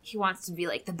wants to be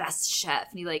like the best chef,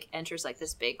 and he like enters like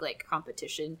this big like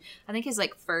competition. I think his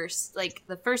like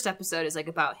the first episode is like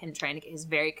about him trying to get his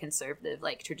very conservative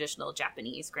like traditional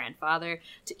Japanese grandfather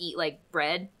to eat like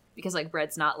bread, because like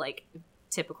bread's not like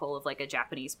typical of like a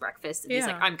Japanese breakfast, and he's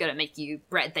like, I'm gonna make you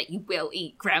bread that you will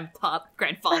eat,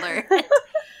 grandfather.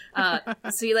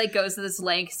 So he like goes to this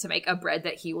length to make a bread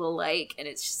that he will like, and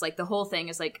it's just like the whole thing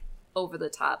is like over the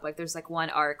top. Like there's like one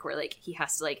arc where like he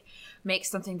has to like make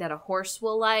something that a horse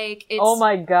will like. It's oh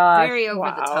my god, very over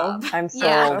the top. I'm so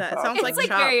that sounds it's like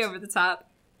very over the top.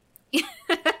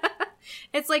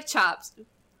 It's like Chopped.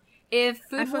 If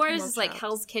Food fucking Wars love is like Chopped.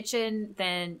 Hell's Kitchen,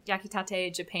 then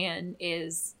Yakitate Japan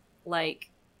is like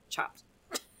Chopped.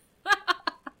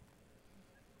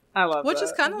 I love Which that.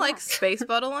 is kind of like Space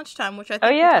Bottle Lunchtime, which I think Oh,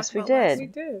 yes, talked we about did. last We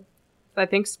week. did. I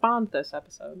think spawned this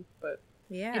episode, but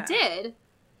Yeah. It did.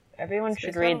 Everyone Space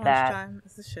should Bottle read that. Lunchtime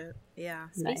is the shit. Yeah.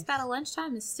 Space Nice. Battle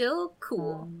Lunchtime is still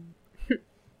cool.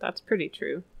 That's pretty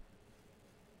true.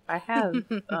 I have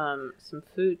some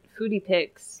foodie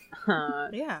picks.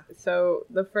 Yeah. So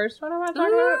the first one I want to talk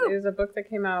about Ooh. is a book that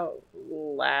came out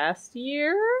last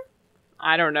year.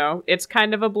 I don't know. It's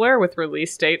kind of a blur with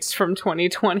release dates from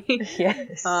 2020.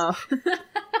 Yes. And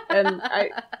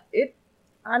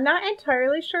I'm not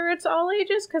entirely sure it's all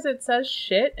ages because it says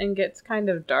shit and gets kind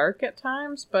of dark at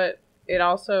times, but it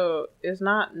also is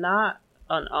not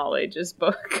an all ages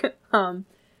book. But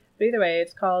either way,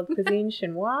 it's called Cuisine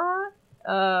Chinoise,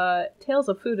 Tales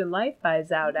of Food and Life by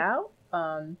Zhao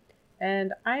Dao.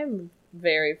 And I'm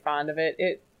very fond of it.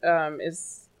 It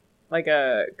is like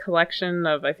a collection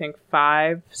of, I think,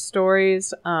 5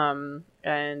 stories. And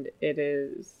it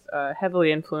is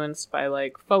heavily influenced by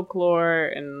like folklore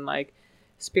and like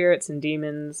spirits and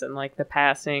demons and like the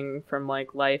passing from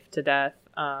like life to death.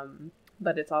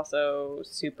 But it's also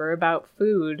super about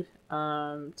food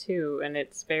too. And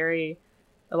it's very,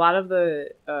 a lot of the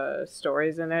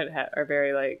stories in it are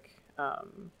very like, I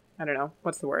don't know,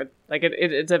 what's the word? Like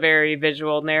it's a very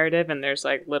visual narrative and there's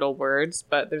like little words,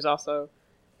 but there's also,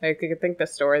 I think the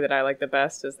story that I like the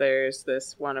best is there's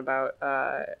this one about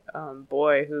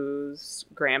boy whose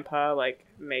grandpa like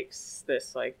makes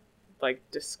this like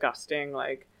disgusting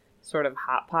like sort of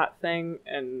hot pot thing,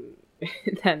 and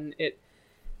then it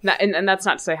and that's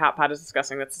not to say hot pot is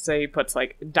disgusting. That's to say he puts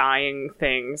like dying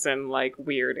things and like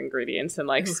weird ingredients and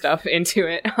like stuff into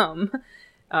it,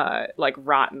 like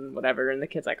rotten whatever. And the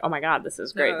kid's like, "Oh my god, this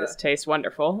is great! This tastes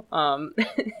wonderful."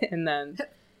 And then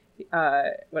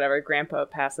whatever, grandpa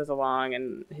passes along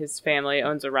and his family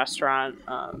owns a restaurant,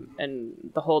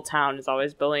 and the whole town is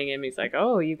always bullying him. He's like,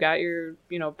 "Oh, you got your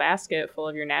basket full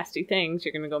of your nasty things,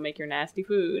 you're gonna go make your nasty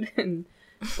food." And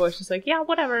the boy's just like, "Yeah,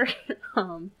 whatever."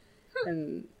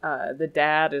 And the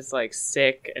dad is like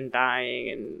sick and dying,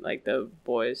 and like the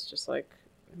boy's just like,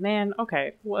 "Man,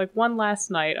 okay, like one last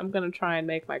night I'm gonna try and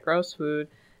make my gross food,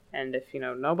 and if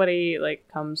nobody like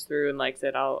comes through and likes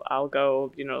it, I'll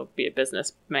go be a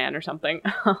businessman or something."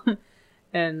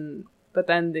 But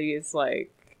then these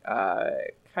like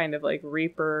kind of like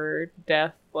reaper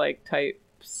death like type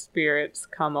spirits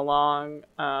come along,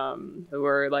 who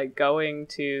are like going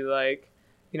to like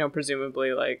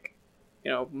presumably like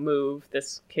move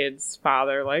this kid's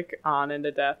father like on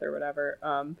into death or whatever,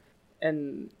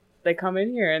 and they come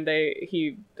in here and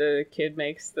the kid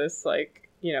makes this like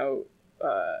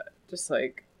just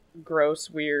like gross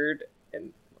weird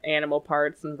and animal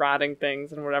parts and rotting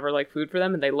things and whatever like food for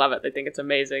them, and they love it. They think it's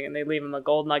amazing, and they leave him a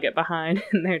gold nugget behind,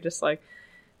 and they're just like,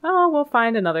 "Oh, we'll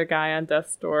find another guy on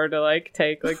death's door to like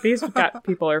take, like these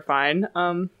people are fine."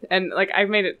 And like I've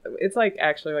made it's like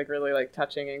actually like really like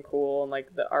touching and cool, and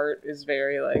like the art is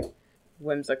very like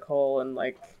whimsical and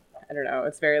like I don't know,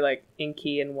 it's very like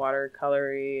inky and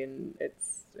watercolory, and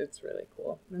it's really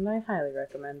cool, and I highly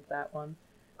recommend that one.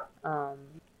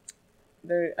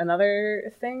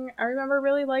 Another thing I remember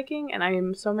really liking, and I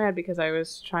am so mad because I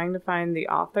was trying to find the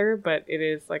author, but it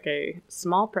is like a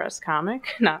small press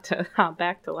comic. Not to hop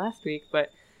back to last week, but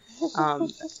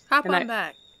Hop on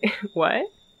back. what?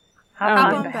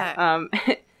 Hop on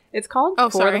back. It's called Oh,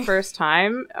 For sorry. the First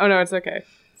Time. Oh no, it's okay.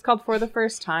 It's called For the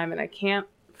First Time, and I can't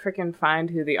freaking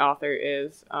find who the author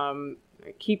is. I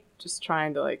keep just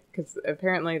trying to like, because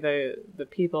apparently the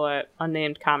people at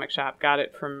Unnamed Comic Shop got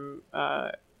it from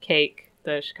Cake,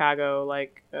 the Chicago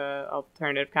like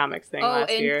alternative comics thing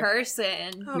last year. In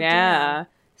person. Oh, Yeah. damn.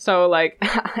 So like,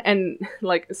 and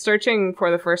like searching For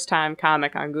the First Time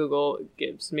comic on Google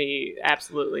gives me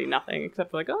absolutely nothing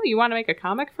except for like, "Oh, you want to make a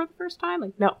comic for the first time?"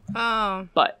 Like, no. Oh.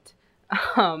 But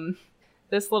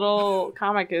this little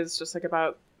comic is just like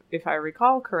about, if I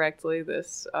recall correctly,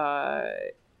 this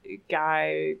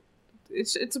guy.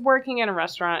 It's working in a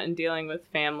restaurant and dealing with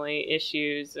family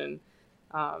issues and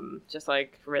just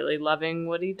like really loving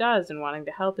what he does and wanting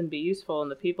to help and be useful,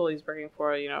 and the people he's working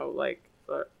for, like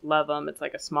love him. It's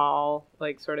like a small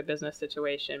like sort of business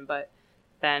situation, but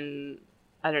then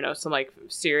I don't know, some like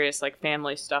serious like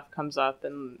family stuff comes up,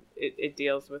 and it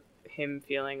deals with him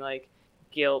feeling like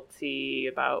guilty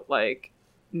about like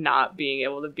not being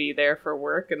able to be there for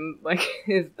work, and like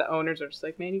the owners are just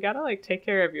like, "Man, you gotta like take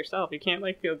care of yourself. You can't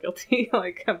like feel guilty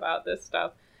like about this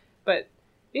stuff." But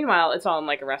meanwhile, it's all in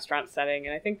like a restaurant setting,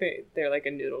 and I think they're like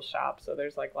a noodle shop, so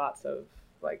there's like lots of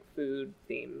like food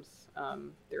themes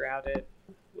throughout it.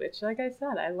 which, like I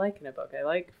said, I like in a book. I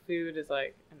like food as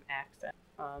like an accent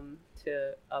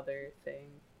to other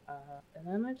things. And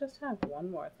then I just have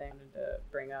one more thing to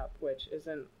bring up, which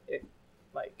isn't it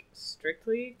like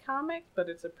strictly comic, but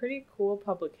it's a pretty cool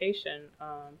publication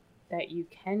that you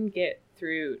can get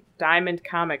through Diamond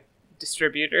Comic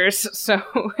distributors, so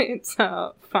it's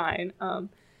fine. But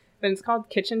it's called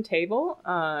Kitchen Table,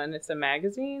 and it's a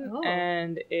magazine,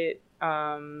 and it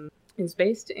is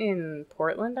based in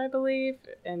Portland, I believe,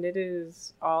 and it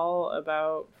is all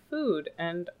about food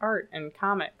and art and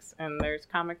comics, and there's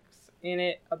comics in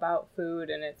it about food,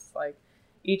 and it's like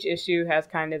each issue has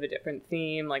kind of a different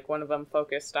theme. Like one of them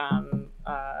focused on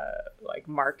like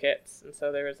markets, and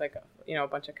so there was like a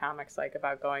bunch of comics like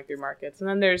about going through markets, and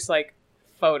then there's like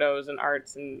photos and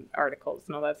arts and articles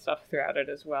and all that stuff throughout it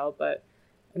as well.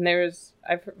 And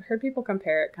I've heard people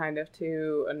compare it kind of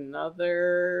to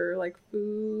another like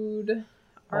food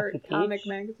art comic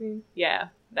magazine. Yeah,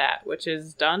 that, which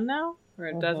is done now, or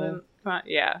it doesn't.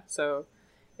 Yeah, so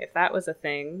if that was a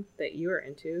thing that you were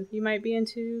into, you might be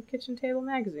into Kitchen Table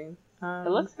magazine. It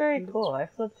looks very cool. I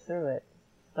flipped through it.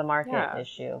 The market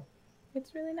issue.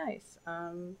 It's really nice.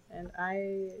 And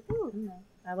I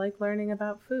like learning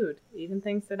about food, even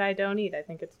things that I don't eat. I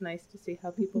think it's nice to see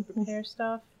how people prepare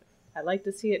stuff. I like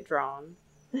to see it drawn.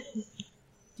 Do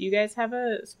you guys have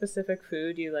a specific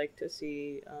food you like to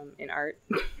see in art?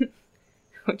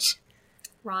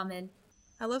 Ramen.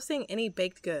 I love seeing any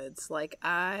baked goods. That's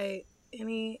why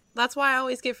I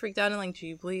always get freaked out in like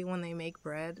Ghibli when they make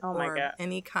bread or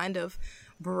any kind of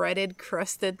breaded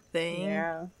crusted thing.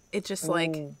 Yeah. It's just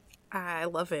I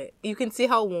love it. You can see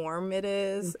how warm it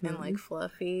is and like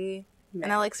fluffy. Yeah.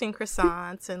 And I like seeing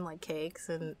croissants and like cakes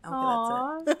and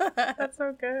that's it. That's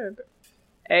so good.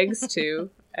 Eggs too.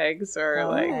 Eggs are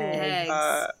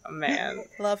man.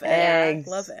 Love eggs.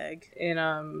 Love egg.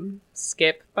 In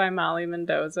Skip by Molly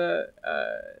Mendoza,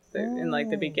 in like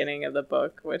the beginning of the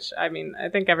book, which I mean, I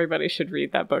think everybody should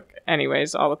read that book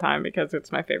anyways all the time because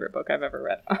it's my favorite book I've ever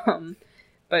read.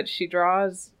 But she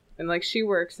draws and like she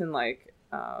works in like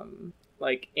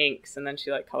inks, and then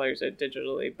she like colors it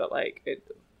digitally, but like it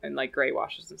and like gray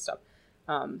washes and stuff.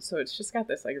 So it's just got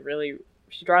this like really.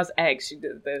 She draws eggs. She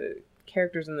did the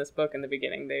characters in this book in the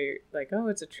beginning. They like, oh,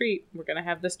 it's a treat. We're gonna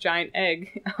have this giant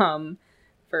egg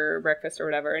for breakfast or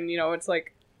whatever. And it's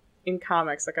like in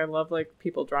comics, like I love like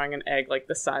people drawing an egg like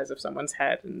the size of someone's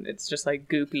head, and it's just like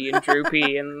goopy and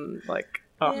droopy and like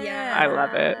I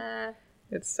love it.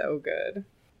 It's so good.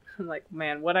 I'm like,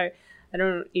 man, I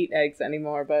don't eat eggs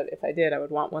anymore, but if I did, I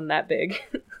would want one that big.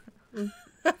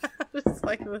 Just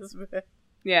like this big.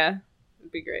 Yeah,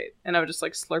 it'd be great. And I would just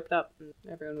like slurp it up and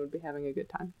everyone would be having a good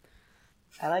time.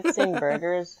 I like seeing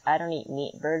burgers. I don't eat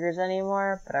meat burgers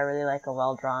anymore, but I really like a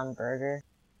well-drawn burger.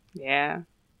 Yeah.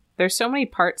 There's so many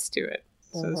parts to it.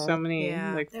 So many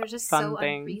like they're just fun so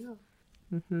things.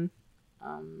 Unreal.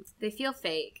 They feel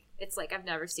fake. It's like I've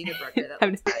never seen a burger that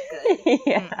looks that good.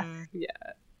 Yeah. Yeah.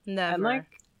 Never. And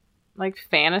like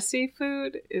fantasy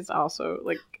food is also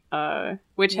like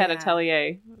Witch Hat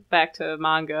Atelier, back to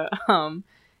manga,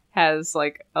 has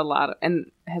like a lot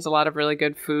of really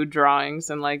good food drawings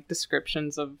and like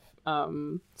descriptions of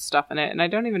stuff in it. And I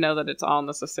don't even know that it's all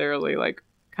necessarily like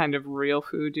kind of real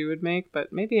food you would make,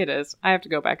 but maybe it is. I have to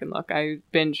go back and look. I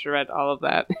binge read all of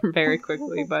that very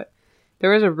quickly, but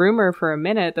there was a rumor for a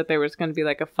minute that there was going to be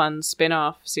like a fun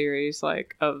spin-off series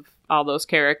like of all those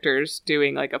characters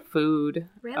doing like a food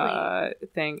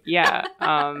thing. Yeah.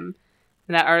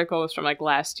 And that article was from like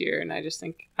last year, and I just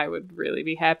think I would really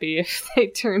be happy if they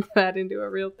turned that into a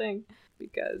real thing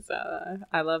because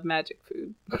I love magic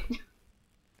food.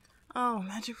 Oh,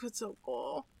 magic food's so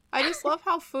cool. I just love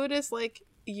how food is like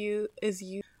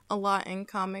used a lot in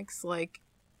comics, like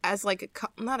as like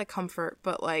not a comfort,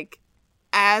 but like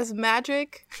as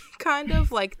magic, kind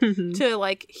of like to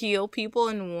like heal people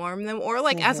and warm them, or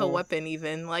like as a weapon.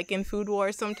 Even like in Food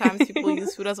Wars, sometimes people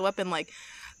use food as a weapon, like.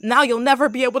 Now you'll never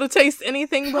be able to taste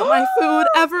anything but my food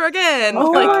ever again.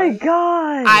 Oh my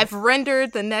god! I've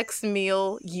rendered the next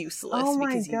meal useless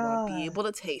because you won't be able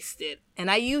to taste it. And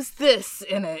I use this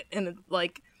in it. And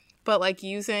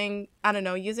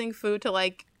using food to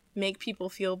like make people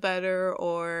feel better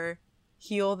or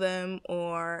heal them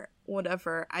or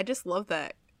whatever. I just love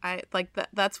that. I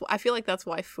feel like that's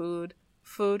why food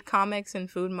comics and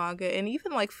food manga and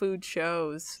even like food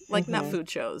shows, like not food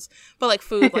shows, but like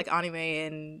food like anime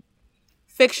and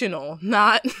fictional,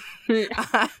 not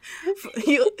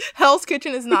Hell's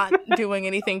Kitchen is not doing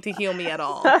anything to heal me at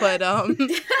all, but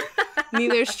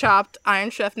neither's Chopped. Iron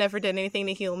Chef never did anything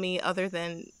to heal me other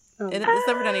than It's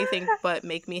never done anything but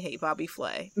make me hate Bobby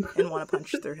Flay and want to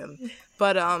punch through him.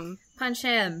 But Punch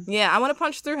him. yeah, I want to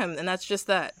punch through him, and that's just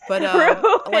that. But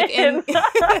Through like him.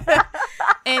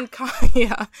 in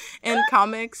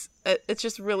comics, it's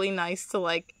just really nice to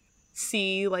like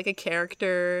see like a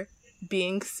character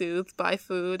being soothed by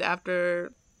food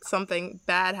after something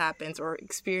bad happens, or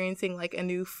experiencing like a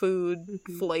new food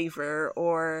flavor,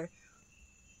 or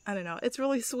I don't know. It's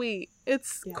really sweet.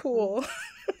 It's cool.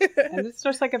 And it's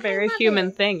just like a very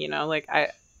human thing, you know, like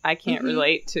I can't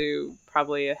relate to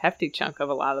probably a hefty chunk of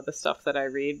a lot of the stuff that I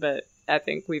read, but I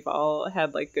think we've all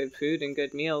had like good food and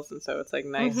good meals, and so it's like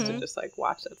nice to just like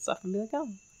watch that stuff and be like, oh,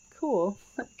 cool.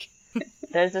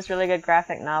 There's this really good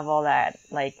graphic novel that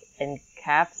like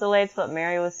encapsulates what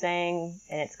Mary was saying,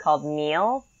 and it's called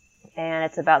Meal, and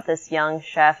it's about this young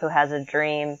chef who has a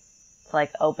dream to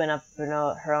like open up, you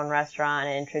know, her own restaurant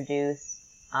and introduce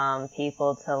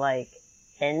people to like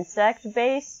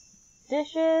insect-based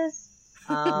dishes.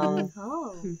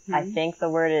 I think the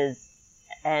word is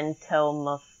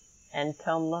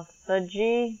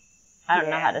entomophagy. I don't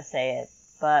know how to say it,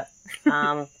 but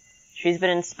she's been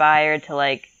inspired to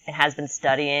like, and has been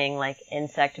studying like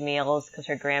insect meals because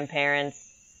her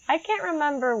grandparents, I can't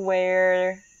remember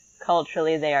where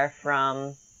culturally they are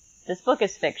from. This book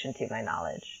is fiction to my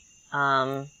knowledge.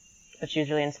 But she was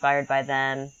really inspired by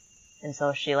them. And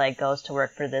so she like goes to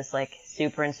work for this like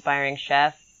super inspiring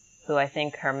chef who I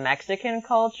think her Mexican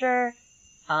culture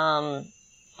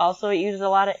also uses a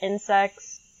lot of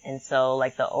insects. And so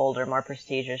like the older, more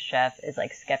prestigious chef is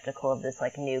like skeptical of this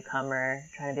like newcomer,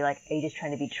 trying to be like, are you just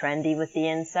trying to be trendy with the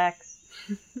insects?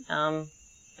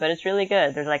 But it's really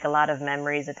good. There's like a lot of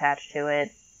memories attached to it.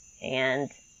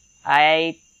 And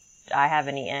I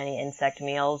haven't eaten any insect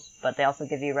meals, but they also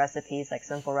give you recipes, like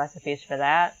simple recipes for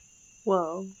that.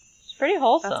 Whoa. It's pretty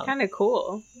wholesome. That's kind of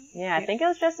cool. Yeah, I think it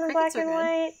was just in Crickets black and are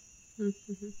white.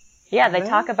 Mm-hmm. Yeah, they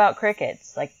talk about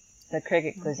crickets, like the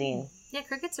cricket cuisine. Yeah,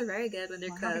 crickets are very good when they're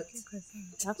cooked.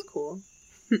 That's cool.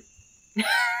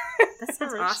 That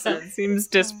sounds awesome. Seems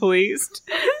displeased.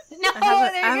 No,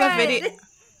 I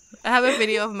have a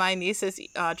video of my nieces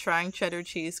trying cheddar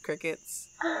cheese crickets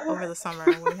over the summer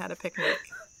when we had a picnic.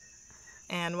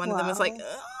 And one of them was like,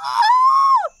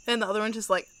 and the other one just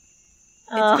like,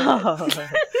 it's good.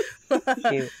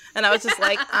 Cute. And I was just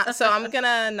like, so I'm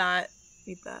gonna not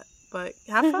eat that. But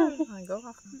have fun. Go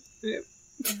have fun. Yep.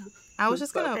 I was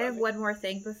just I gonna. have one more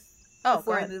thing Go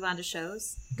before we ahead. move on to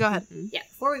shows. Go ahead. Yeah,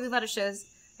 before we move on to shows,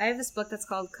 I have this book that's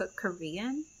called Cook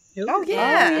Korean. Oh Oh,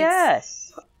 yeah.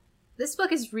 yes. This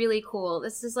book is really cool.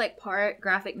 This is like part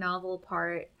graphic novel,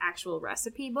 part actual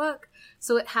recipe book.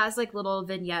 So it has like little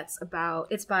vignettes about,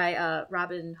 it's by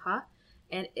Robin Ha,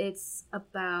 and it's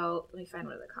about, let me find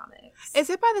one of the comics. Is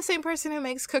it by the same person who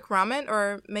makes Cook Ramen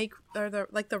or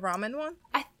the ramen one?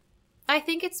 I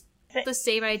think it's the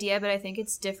same idea, but I think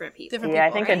it's different people. Different Yeah, I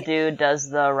people, think right? a dude does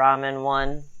the ramen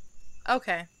one.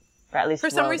 Okay. Or at least For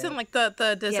some wrote reason, it. like the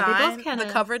they design, both kinda-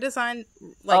 the cover design,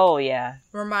 like Oh, yeah.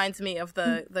 reminds me of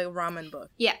the ramen book.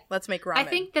 Yeah. Let's make ramen. I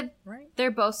think that right.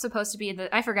 they're both supposed to be in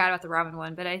the, I forgot about the ramen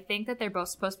one, but I think that they're both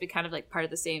supposed to be kind of like part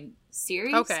of the same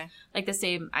series. Okay. Like the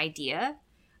same idea.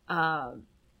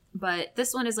 But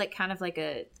this one is like kind of like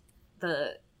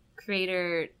the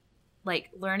creator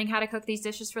like learning how to cook these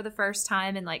dishes for the first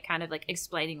time and like kind of like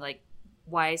explaining like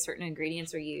why certain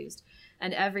ingredients are used.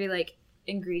 And every like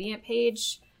ingredient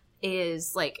page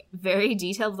is like very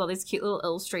detailed with all these cute little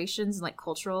illustrations and like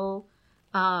cultural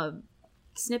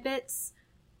snippets.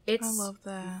 It's I love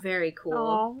that. very cool.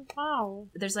 Oh, wow.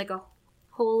 There's like a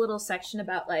whole little section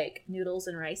about like noodles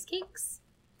and rice cakes.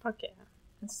 Fuck yeah.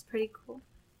 It's pretty cool.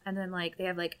 And then like they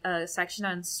have like a section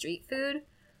on street food,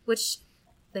 which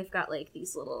they've got like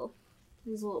these little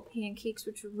pancakes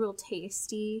which are real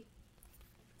tasty.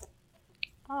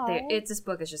 This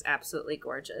book is just absolutely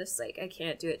gorgeous. Like I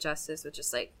can't do it justice with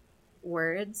just like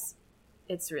words.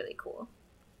 It's really cool.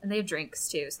 And they have drinks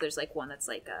too. So there's like one that's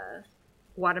like a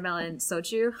watermelon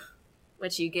soju,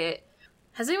 which you get.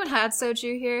 Has anyone had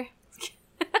soju here?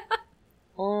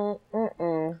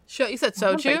 Sure, you said I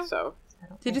don't soju? think so.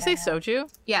 Did you say soju?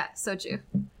 Yeah, soju.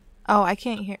 Oh, I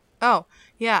can't hear. Oh,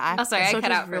 yeah. Oh, sorry, I soju's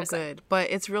cut out for real a sec. good, but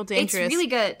it's real dangerous. It's really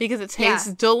good. because it Yeah.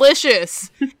 tastes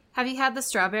delicious. Have you had the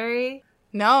strawberry?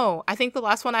 No, I think the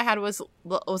last one I had was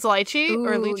lychee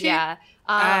or Ooh, lychee yeah.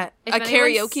 at If a anyone's-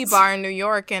 karaoke bar in New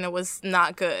York, and it was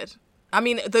not good. I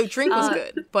mean, the drink was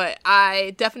good, but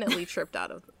I definitely tripped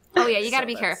out of it. Oh yeah, you got to So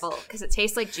be that's- careful because it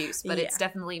tastes like juice, but it's Yeah.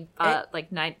 definitely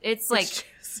like nine. It's like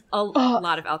juice. a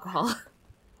lot of alcohol.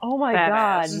 Oh my Badass.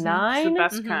 god, It's 9? the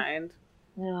best kind.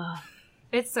 Ugh.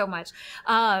 It's so much.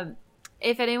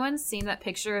 If anyone's seen that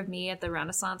picture of me at the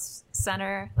Renaissance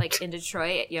Center, like in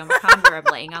Detroit at Youmacon, where I'm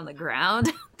laying on the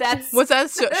ground, that's Was that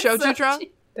that's Shoju drunk? Sochi.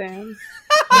 Damn.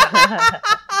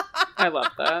 I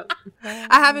love that.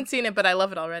 I haven't seen it, but I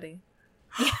love it already.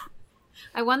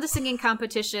 I won the singing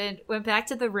competition, went back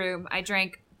to the room, I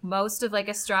drank most of like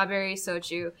a strawberry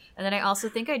soju, and then I also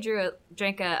think I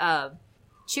drank a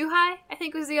Chuhai, I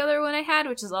think was the other one I had,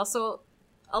 which is also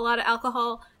a lot of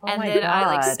alcohol. Oh and my then I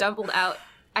like God. stumbled out.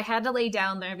 I had to lay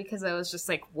down there because I was just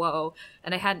like, whoa,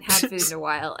 and I hadn't had food in a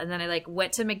while. And then I like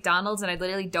went to McDonald's, and I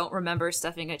literally don't remember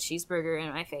stuffing a cheeseburger in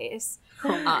my face. Oh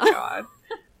my god.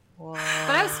 Whoa.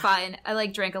 But I was fine. I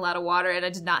like drank a lot of water, and I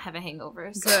did not have a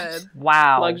hangover. So. Good.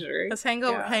 Wow. Luxury. Because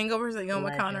Yeah. hangovers at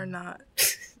Youmacon are Legend. not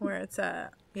where it's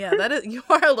at. Yeah, that is. You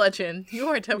are a legend. You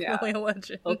are definitely a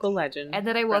legend. Local legend. And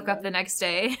then I woke up Brenda. the next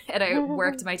day, and I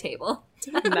worked my table.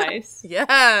 Nice.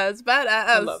 Yeah, it's badass.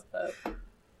 I love that.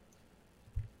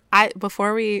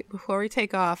 Before we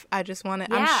take off, I just want to.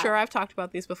 Yeah. I'm sure I've talked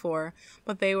about these before,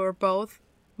 but they were both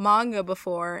manga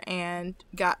before, and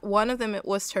got one of them. It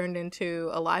was turned into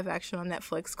a live action on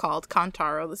Netflix called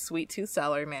Kantaro, the Sweet Tooth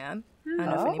Salary Man. I don't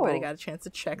know if anybody Oh. got a chance to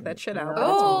check that shit out, but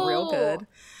Oh. it's real good.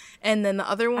 And then the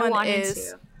other I one wanted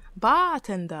is to.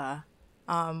 Bartender.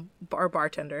 Or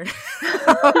bartender.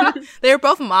 They were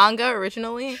both manga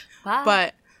originally, Wow.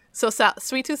 but so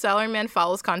Sweet Tooth Salaryman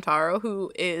follows Kantaro,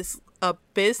 who is a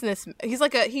business.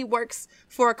 He works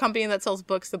for a company that sells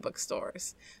books to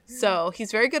bookstores. So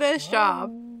he's very good at his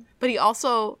job, but he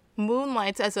also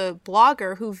moonlights as a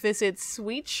blogger who visits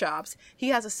sweet shops. He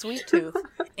has a sweet tooth,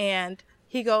 and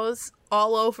he goes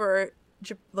all over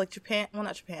Japan. Well,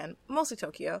 not Japan, mostly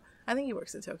Tokyo. I think he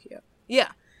works in Tokyo. Yeah.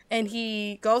 And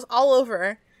he goes all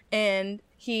over and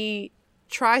he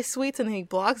tries sweets and he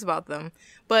blogs about them.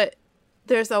 But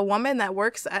there's a woman that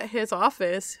works at his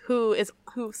office who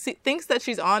thinks that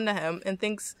she's on to him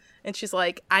and she's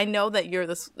like, I know that you're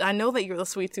the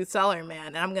Sweet Tooth Seller Man,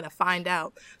 and I'm gonna find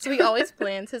out. So he always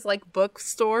plans his like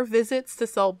bookstore visits to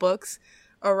sell books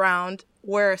around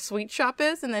where a sweet shop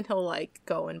is, and then he'll like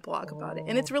go and blog about it.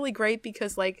 And it's really great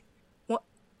because like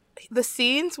the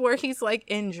scenes where he's like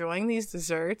enjoying these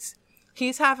desserts,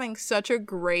 he's having such a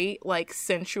great like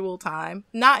sensual time,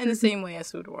 not in the same way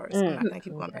as Food Wars. I'm not gonna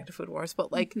keep going back to Food Wars,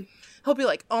 but like he'll be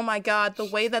like, oh my god, the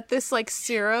way that this like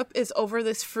syrup is over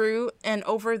this fruit and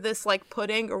over this like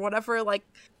pudding or whatever, like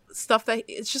stuff that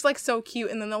it's just like so cute.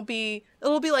 And then it'll be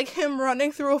like him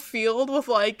running through a field with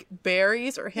like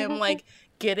berries, or him like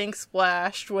getting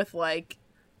splashed with like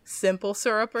simple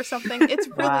syrup or something. It's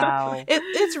really Wow.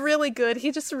 it's really good.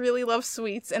 He just really loves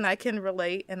sweets, and I can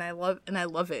relate, and I love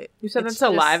it. You said It's it's a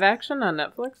just- live action on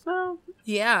Netflix now?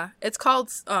 Yeah, it's called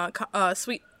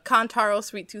Sweet Kantaro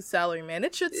Sweet Tooth Salary Man.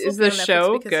 It should still Is be the on Netflix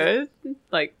show because good?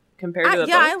 Like, compared to the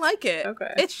yeah, I book? like it.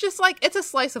 Okay. It's just like it's a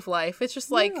slice of life. It's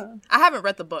just like Yeah. I haven't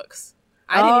read the books.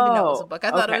 I didn't even know it was a Oh, book.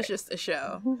 I thought it okay. was just a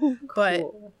show. But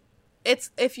Cool. it's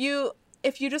if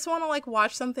you just want to like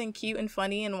watch something cute and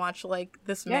funny and watch like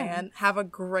this Yeah. man have a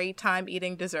great time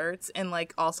eating desserts and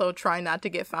like also try not to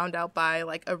get found out by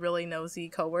like a really nosy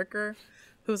coworker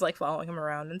who's like following him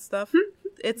around and stuff.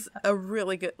 It's a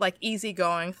really good, like,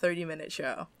 easygoing 30-minute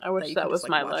show. I wish you that can was just,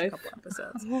 my watch life. A couple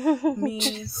episodes.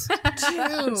 Me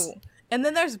too. And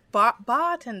then there's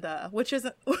Bartender, which was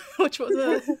a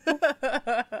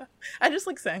I just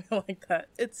like saying it like that.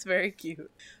 It's very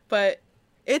cute, but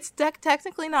it's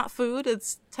technically not food.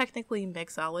 It's technically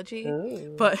mixology,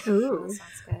 Ooh. but Ooh. Sounds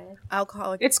good.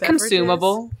 alcoholic. It's beverages.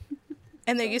 consumable.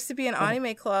 And there used to be an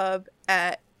anime club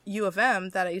at U of M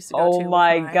that I used to go to. Oh with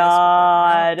my high school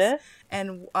god. friends.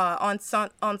 And on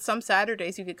some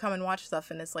Saturdays you could come and watch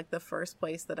stuff, and it's like the first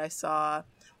place that I saw,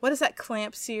 what is that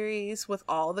Clamp series with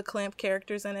all the Clamp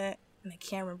characters in it? And I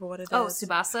can't remember what it is. Oh,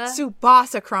 Tsubasa?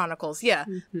 Tsubasa Chronicles. Yeah.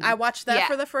 I watched that Yeah.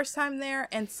 for the first time there,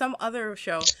 and some other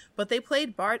show, but they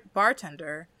played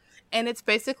Bartender, and it's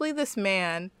basically this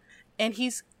man, and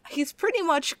he's pretty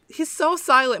much, he's so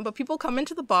silent, but people come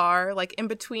into the bar like in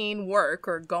between work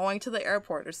or going to the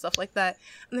airport or stuff like that,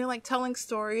 and they're like telling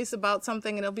stories about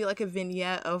something, and it'll be like a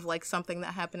vignette of like something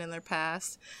that happened in their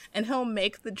past, and he'll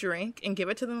make the drink and give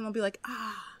it to them, and they'll be like,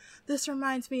 this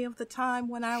reminds me of the time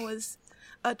when I was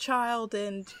a child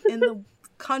and in the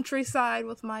countryside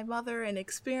with my mother and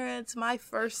experienced my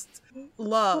first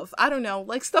love. I don't know,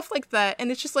 like stuff like that.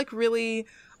 And it's just like really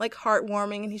like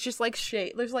heartwarming, and he's just like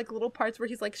there's like little parts where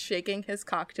he's like shaking his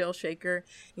cocktail shaker,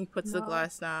 and he puts the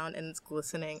glass down and it's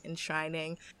glistening and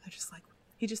shining. They're just like,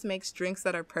 he just makes drinks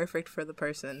that are perfect for the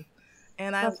person.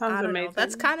 And That sounds I don't know. amazing.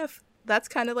 That's kind of that's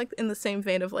kind of like in the same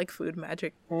vein of like food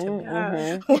magic to me.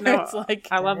 Mm-hmm. Where No, it's like,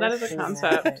 I love that That as is a food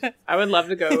concept. magic. I would love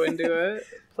to go into a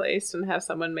place and have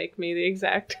someone make me the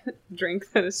exact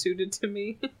drink that is suited to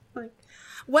me. Like,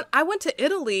 when I went to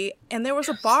Italy and there was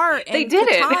a bar in They did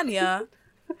it. Catania,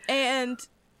 and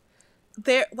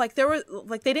there was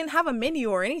like they didn't have a menu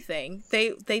or anything.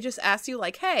 They just asked you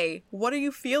like, "Hey, what are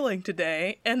you feeling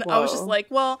today?" And I was just Whoa. like,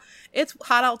 "Well, it's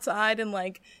hot outside, and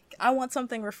like I want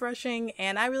something refreshing,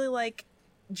 and I really like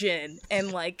gin."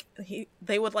 And like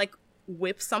they would like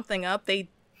whip something up. They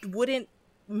wouldn't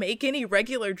make any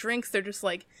regular drinks. They're just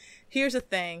like, "Here's a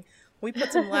thing. We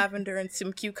put some lavender and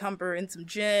some cucumber and some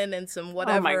gin and some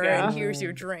whatever, my and God. here's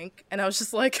your drink." And I was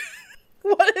just like,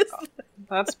 "What is?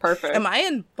 that's perfect. Am I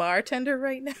in bartender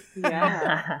right now?"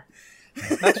 Yeah,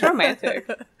 that's romantic.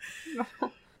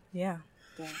 Yeah.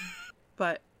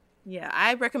 But yeah,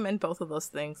 I recommend both of those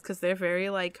things because they're very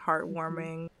like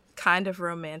heartwarming, kind of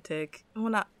romantic. Well,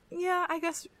 not. Yeah, I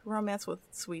guess romance with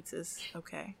sweets is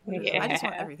okay. I just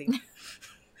want Yeah. everything,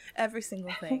 every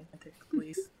single thing,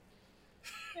 please.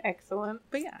 Excellent.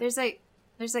 But yeah,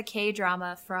 There's a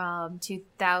K-drama from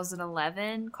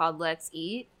 2011 called Let's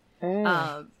Eat,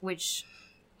 which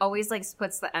always like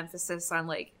puts the emphasis on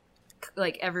like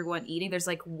everyone eating. There's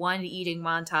like one eating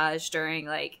montage during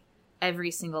like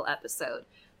every single episode,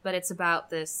 but it's about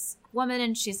this woman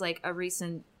and she's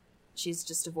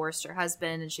just divorced her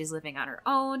husband and she's living on her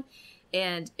own.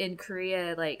 And in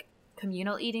Korea, like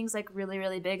communal eating's like really,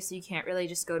 really big, so you can't really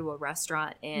just go to a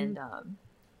restaurant and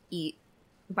eat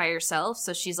by yourself.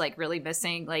 So she's like really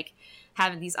missing like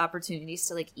having these opportunities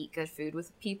to like eat good food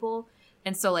with people.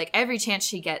 And so like every chance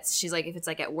she gets, she's like, if it's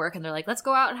like at work and they're like, let's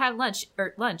go out and have lunch,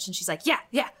 and she's like,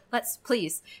 yeah, let's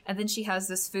please. And then she has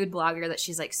this food blogger that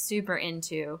she's like super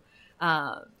into.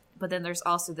 But then there's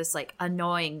also this like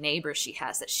annoying neighbor she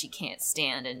has that she can't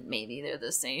stand, and maybe they're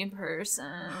the same person.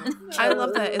 I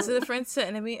love that. Is it a friends to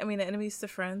enemy? I mean, enemies to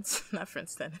friends, not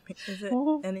friends to enemy. Is it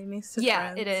enemies to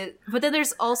Yeah, friends? it is. But then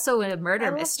there's also a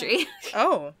murder mystery.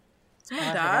 Oh,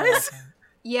 someone dies.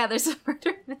 Yeah, there's a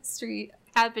murder mystery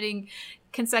happening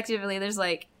consecutively. There's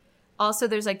like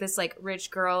this like rich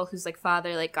girl whose like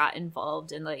father like got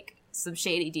involved in like some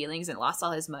shady dealings and lost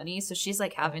all his money, so she's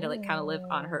like having to like kind of live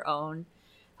on her own.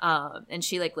 And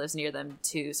she like lives near them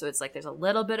too, so it's like there's a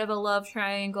little bit of a love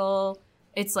triangle.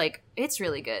 It's like it's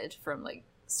really good from like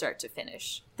start to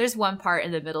finish. There's one part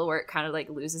in the middle where it kind of like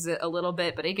loses it a little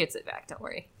bit, but it gets it back, don't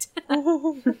worry.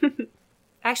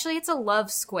 Actually, it's a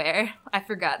love square. I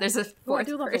forgot. There's a Oh, I fourth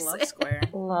do love a person. love square.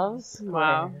 Love square.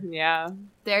 Wow. Yeah,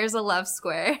 There's a love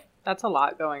square. that's a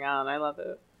lot going on. I love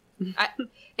it.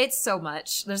 It's so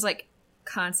much. There's like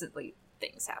constantly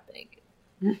things happening.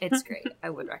 It's great. I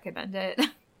would recommend it.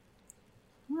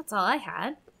 That's all I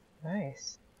had.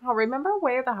 Nice. Oh, remember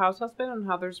Way of the House Husband and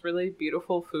how there's really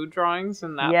beautiful food drawings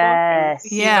in that book? Yes. And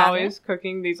he's Yeah. always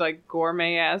cooking these like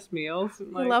gourmet ass meals. And,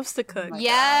 He like, loves to cook. my God.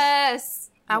 Yes.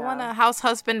 I Yeah. want a house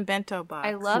husband bento box.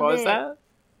 I love What was it. that?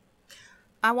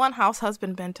 I want house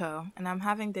husband bento, and I'm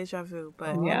having deja vu,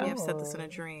 but Yeah. maybe I've said this in a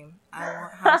dream. I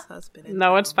want house husband.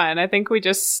 No, bento. it's fine. I think we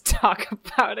just talk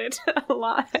about it a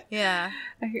lot. Yeah,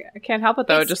 I can't help it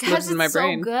though. It just lives in my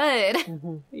brain. So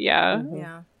good. Yeah.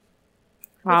 yeah.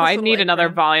 Wow, With I this need little another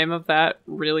apron. volume of that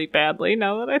really badly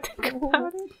now that I think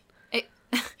about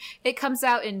it. It comes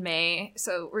out in May,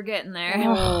 so we're getting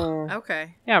there.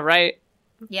 Okay. Yeah, right.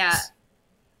 Yeah.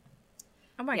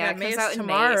 Oh my Yeah, god, it May comes is out in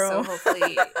May, tomorrow. so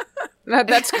hopefully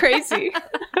That's crazy.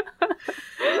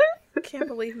 Can't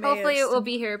believe May. hopefully is it will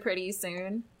be here pretty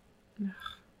soon.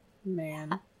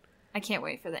 Man. I can't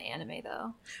wait for the anime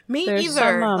though. Me There's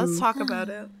either. some, Let's talk about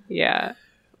it. Yeah.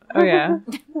 Oh, yeah.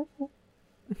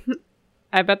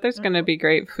 I bet there's going to be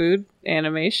great food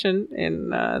animation in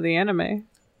the anime.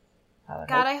 God,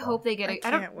 I hope they get I it.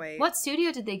 I don't. can't wait. What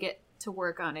studio did they get to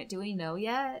work on it? Do we know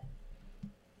yet?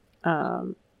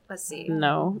 Let's see.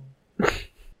 No.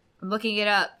 I'm looking it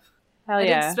up. Hell I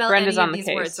yeah. didn't spell Brenda's any on of the these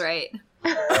case. words right.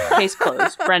 Case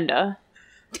closed. Brenda.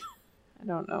 I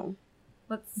don't know.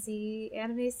 Let's see.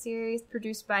 Anime series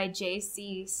produced by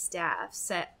JC Staff,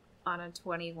 set on a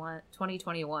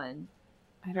 2021.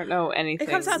 I don't know anything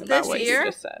comes out about this what year? you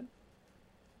just said.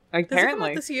 Does it come out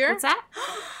Apparently. this year? What's that?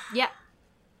 Yeah.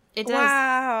 It does.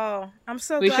 Wow, I'm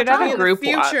so We glad should to have be a in the group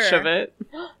watch future. of it.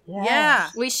 Yeah.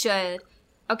 We should.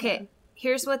 Okay,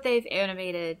 here's what they've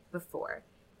animated before.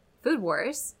 Food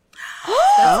Wars.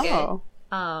 That's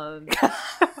Oh. good.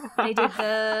 They did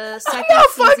the second not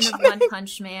season of functioning. One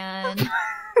Punch Man.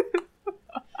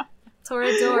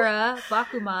 Toradora,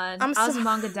 Bakuman, I'm so-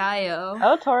 Azumanga Daioh,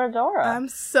 Oh, Toradora. I'm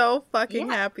so fucking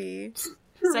Yeah. happy.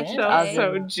 Section Yeah. Show's A.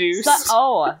 so juiced.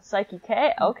 Psyche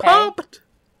K. Okay. Pumped.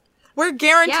 We're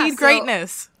guaranteed Yeah, so-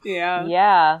 greatness. Yeah.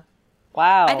 Yeah.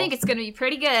 Wow. I think it's gonna be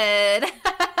pretty good.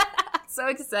 So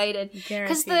excited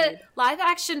because the Guaranteed. live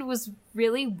action was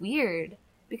really weird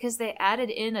because they added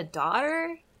in a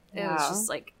daughter. It was Yeah. just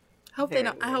like I hope they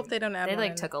don't add they one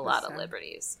like in took a this lot of time.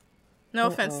 liberties. No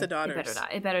offense to It daughters. better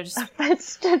not. It better just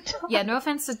That's the yeah. No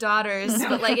offense to daughters,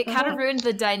 but like it kind of ruined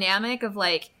the dynamic of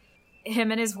like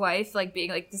him and his wife like being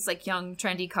like this like young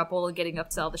trendy couple and getting up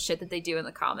to all the shit that they do in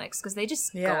the comics because they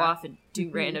just Yeah. go off and do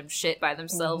random shit by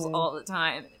themselves all the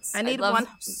time. I need love one-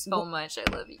 so much. I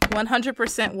love you.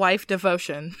 100% wife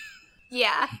devotion.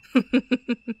 Yeah.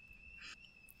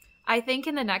 I think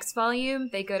in the next volume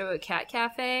they go to a cat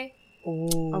cafe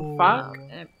Oh, fuck.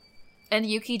 and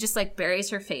Yuki just like buries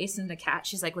her face in the cat.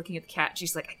 She's like looking at the cat.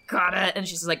 She's like, I got it. And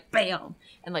she's just like, bam.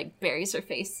 And like buries her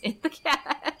face in the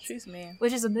cat. She's mean.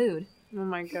 Which is a mood. Oh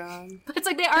my god. But it's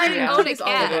like they already Yeah. own a She's all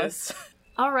of cat. us.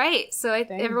 All right. So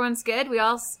Dang. everyone's good. We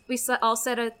all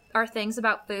said our things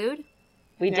about food.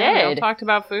 We Yeah, we all did. talked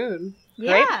about food.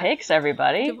 Great picks,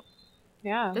 everybody.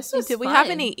 Yeah. This was Did we fun. have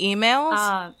any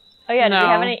emails? Oh yeah, do we No.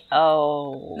 have any?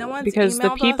 Oh, No one's Because the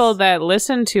emailed people us? that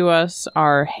listen to us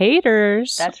are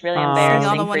haters. that's really Um, embarrassing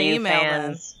Y'all don't for wanna you email them.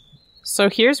 fans. So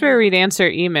here's where we'd answer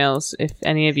emails if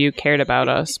any of you cared about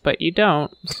us, but you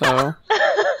don't. So I got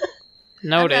an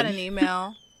noted.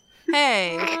 email.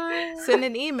 Hey, send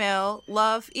an email.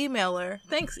 Love emailer.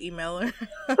 Thanks, emailer.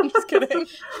 I'm just kidding.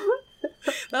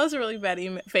 That was a really bad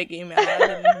fake email. I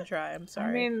didn't even try. I'm I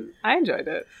sorry. mean, I enjoyed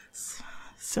it.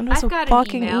 Send us I've a got an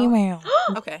fucking email.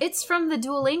 Okay. It's from the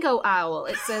Duolingo owl.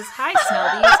 It says, "Hi,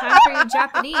 Snelby. Time for your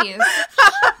Japanese."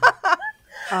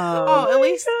 Oh, at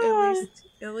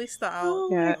least the owl.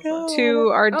 Yeah. knows us. To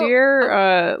our Oh,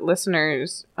 dear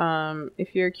listeners,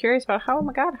 if you're curious about how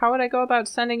would I go about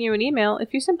sending you an email?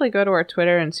 If you simply go to our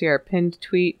Twitter and see our pinned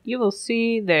tweet, you will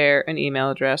see there an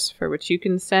email address for which you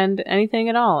can send anything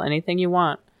at all, anything you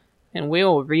want, and we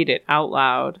will read it out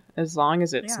loud as long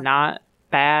as it's Yeah. not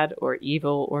bad or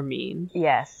evil or mean.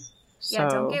 Yes. So, Yeah,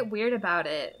 don't get weird about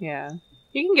it. yeah,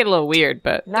 you can get a little weird,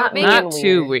 but Not make not being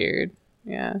too weird.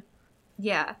 Yeah.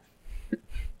 Yeah.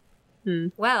 Hmm.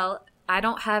 Well, I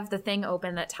don't have the thing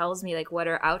open that tells me like what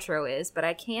our outro is, but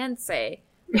I can say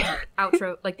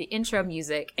outro, like the intro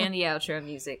music and the outro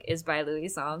music is by Louis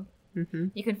Song. Mm-hmm.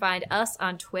 You can find us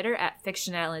on Twitter at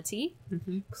Fictionality.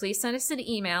 Mm-hmm. Please send us an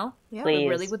email. Yeah. Please. We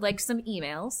really would like some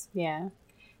emails. Yeah.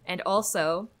 And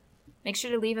also, make sure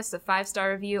to leave us a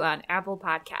 5-star review on Apple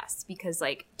Podcasts because,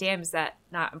 like, damn, is that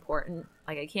not important?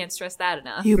 Like, I can't stress that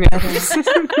enough. You better.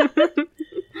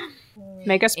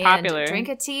 Make us And popular. drink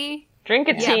a tea. Drink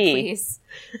a Yeah, tea. please.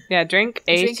 Yeah, drink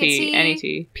a Drink a tea, tea. any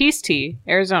tea. Peace tea,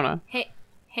 Arizona. Hey.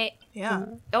 Yeah.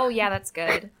 Oh, yeah, that's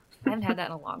good. I haven't had that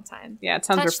in a long time. Yeah, it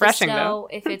sounds Touch refreshing the snow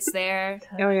though. if it's there.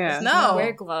 Oh yeah. No.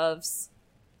 Wear gloves.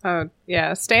 Oh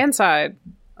yeah. Stay inside.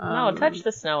 No, touch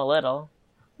the snow a little.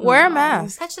 Wear a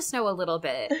mask. Touch the snow a little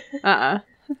bit. Wear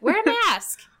Wear a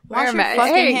mask. Wear a your mask.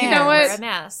 fucking Hey, you know hands. Wear a what?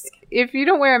 mask. If you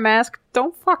don't wear a mask,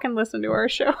 don't fucking listen to our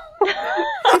show.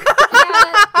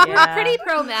 Yeah, Yeah. we're pretty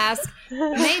pro mask.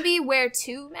 Maybe wear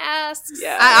 2 masks.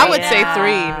 Yeah. I would say Yeah.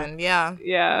 3 even. Yeah.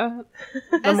 Yeah.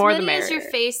 The As more the many as your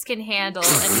merrier. face can handle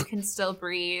and you can still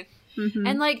breathe. Mhm.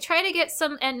 And like try to get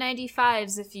some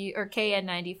N95s if you or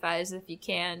KN95s if you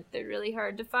can. They're really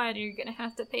hard to find and you're gonna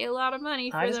have to pay a lot of money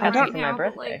for I just them got right them for my now.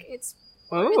 But birthday. like it's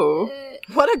Ooh. it.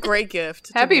 What a great gift.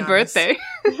 to Happy be honest. birthday.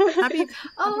 Happy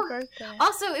Oh, birthday.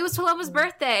 also it was Paloma's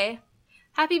birthday.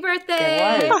 Happy birthday! It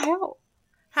What was. the hell?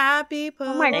 Happy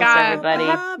Oh my Thanks, god.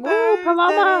 everybody. Woo,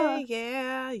 Paloma.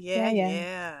 Yeah, Yeah, yeah, yeah.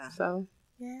 yeah. So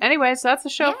anyways, that's the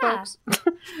show, Yeah. folks.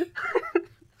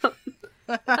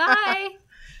 Bye.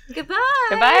 Goodbye.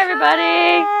 Goodbye,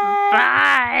 everybody.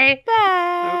 Bye.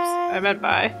 Bye. Oops, I meant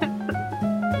bye.